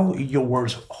now, your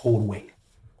words hold weight.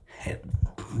 And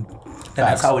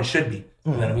that's how it should be.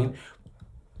 You know what I mean?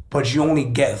 But you only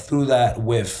get through that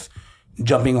with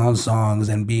jumping on songs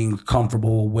and being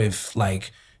comfortable with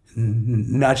like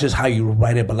not just how you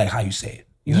write it, but like how you say it.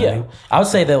 You know what I mean? I would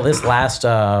say that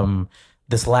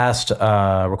this last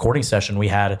recording session we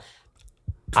had,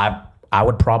 I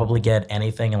would probably get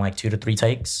anything in like 2 to 3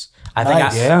 takes. I think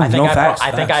Nice.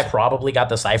 I think I probably got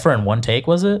the cipher in 1 take.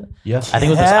 Was it? Yes. I think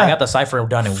it was. I got the cipher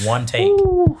done in 1 take.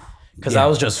 Because I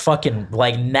was just fucking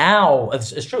like now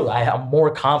it's true. I'm more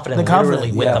confident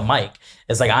literally with the mic.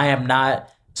 It's like I am not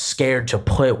scared to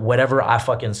put whatever I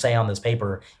fucking say on this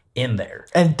paper in there.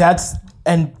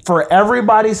 And for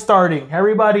everybody starting,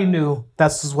 everybody knew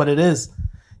that's just what it is.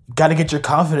 You got to get your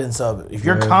confidence up. If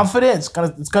you're confident,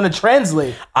 it's gonna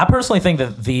translate. I personally think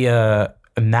that the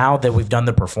now that we've done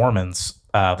the performance,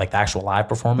 like the actual live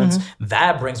performance,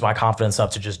 that brings my confidence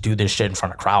up to just do this shit in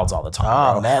front of crowds all the time.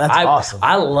 Oh, bro. man, that's awesome.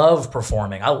 I love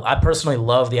performing. I personally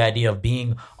love the idea of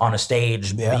being on a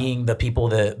stage, being the people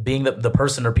that being the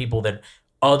person or people that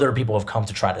other people have come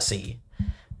to try to see.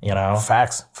 You know,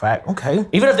 Fact. Okay.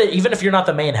 even if you're not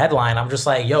the main headline, I'm just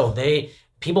like, yo, they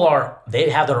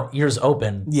have their ears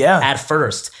open at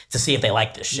first to see if they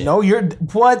like this shit. No,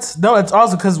 it's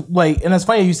awesome because like, and it's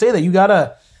funny you say that. You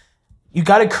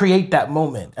gotta create that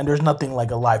moment, and there's nothing like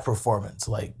a live performance.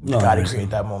 Like you gotta create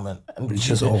that moment. And It's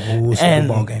just a whole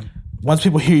simple ball game. Once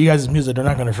people hear you guys' music, they're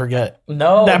not gonna forget.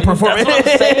 No, that dude, performance. That's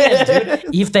what I'm saying,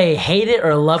 dude. If they hate it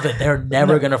or love it, they're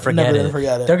never gonna forget never it. gonna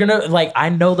forget it. They're gonna like. I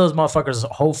know those motherfuckers.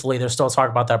 Hopefully, they're still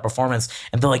talking about that performance,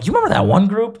 and they're like, "You remember that one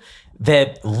group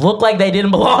that looked like they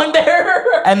didn't belong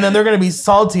there?" And then they're gonna be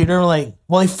salty. They're like,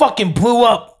 "Well, they fucking blew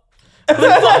up. They're doing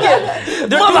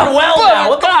well now.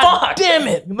 What the fuck? Damn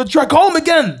it! Let's try call them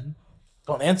again.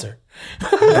 Don't answer.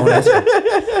 Don't answer.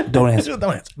 Don't answer.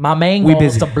 Don't answer. My main goal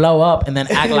is to blow up and then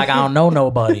act like I don't know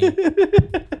nobody.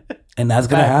 And that's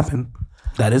gonna happen.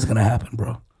 That is gonna happen,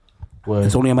 bro.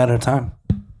 It's only a matter of time.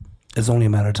 It's only a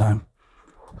matter of time.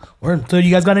 Word. So,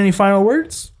 you guys got any final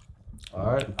words?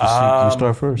 All right. You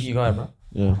start first. You go ahead, bro.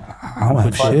 Yeah. I don't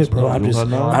have shit, bro. I'm just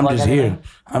Plug here. anything?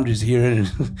 I'm just here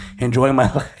and enjoying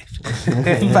my life.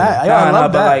 I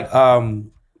love that.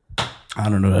 But I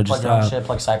don't know. Plug your own shit,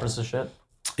 plug Cypress's shit.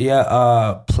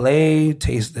 Play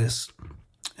Taste This.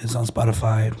 It's on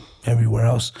Spotify, everywhere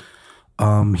else.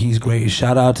 He's great.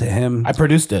 Shout out to him. I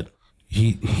produced it.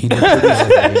 He did produce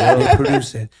it. He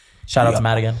produced it. Shout out to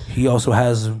Matt again. He also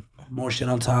has more shit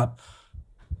on top.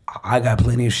 I got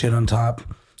plenty of shit on top.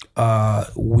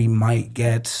 We might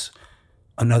get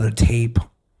another tape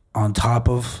on top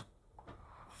of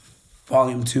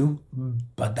Volume 2,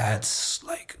 but that's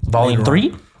like Volume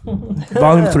 3?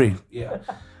 Volume 3. Yeah.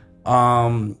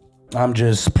 I'm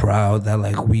just proud that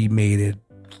like we made it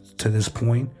to this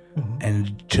point,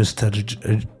 and just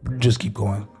keep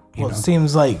going. Well, it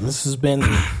seems like this has been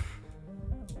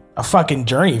a fucking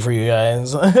journey for you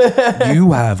guys.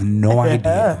 You have no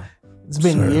idea. It's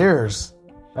been years.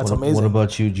 That's amazing. What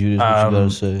about you, Judas? What you gotta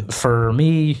say? For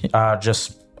me,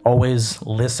 just always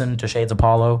listen to Shades of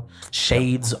Palo.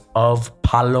 Shades of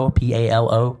Palo,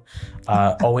 Palo.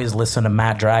 Always listen to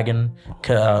Matt Dragon.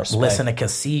 Listen to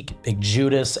Cacique, Big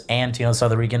Judas, and Tino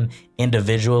Southern Rican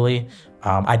individually.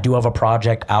 I do have a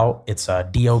project out. It's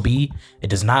DOB. It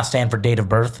does not stand for date of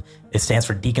birth. It stands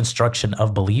for deconstruction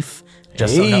of belief.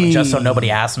 Just so nobody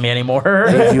asks me anymore.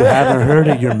 If you haven't heard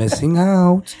it, you're missing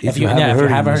out. If you haven't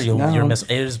heard it, you're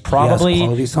missing. It is probably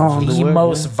the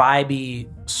most vibey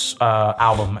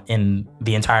album in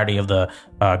the entirety of the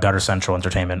Gutter Central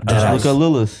Entertainment. Just look at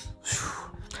Lilith.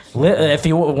 If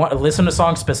you want listen to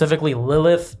songs specifically,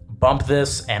 Lilith, Bump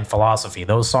This, and Philosophy.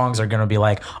 Those songs are gonna be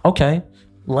like, okay,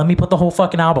 let me put the whole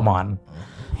fucking album on.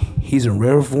 He's in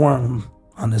rare form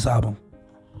on this album.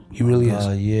 He really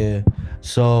is. Yeah.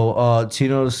 So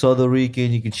Tino the Southern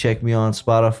Rican, you can check me on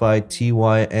Spotify,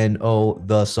 TYNO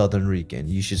the Southern Rican.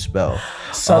 You should spell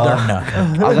Southern.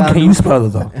 Can you spell it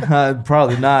though?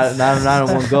 Probably not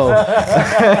in one go.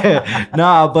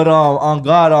 Nah, but on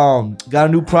God, got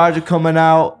a new project coming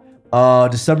out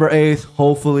December 8th,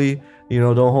 hopefully. You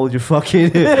know, don't hold your fucking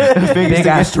big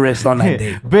asterisk on that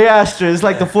date. Big asterisk. It's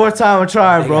like the fourth time I'm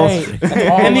trying, bro.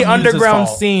 In the underground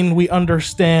scene, we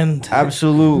understand.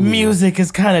 Absolutely. Music is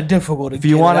kind of difficult to get. If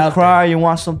you want to cry, there. you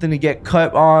want something to get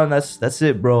cut on, that's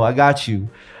it, bro. I got you.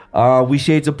 We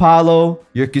Shades of Palo.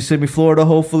 You're Kissimmee, Florida,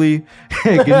 hopefully.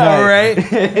 Good night. All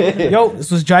right. Yo,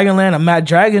 this was Dragonland. I'm Matt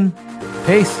Dragon.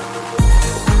 Peace.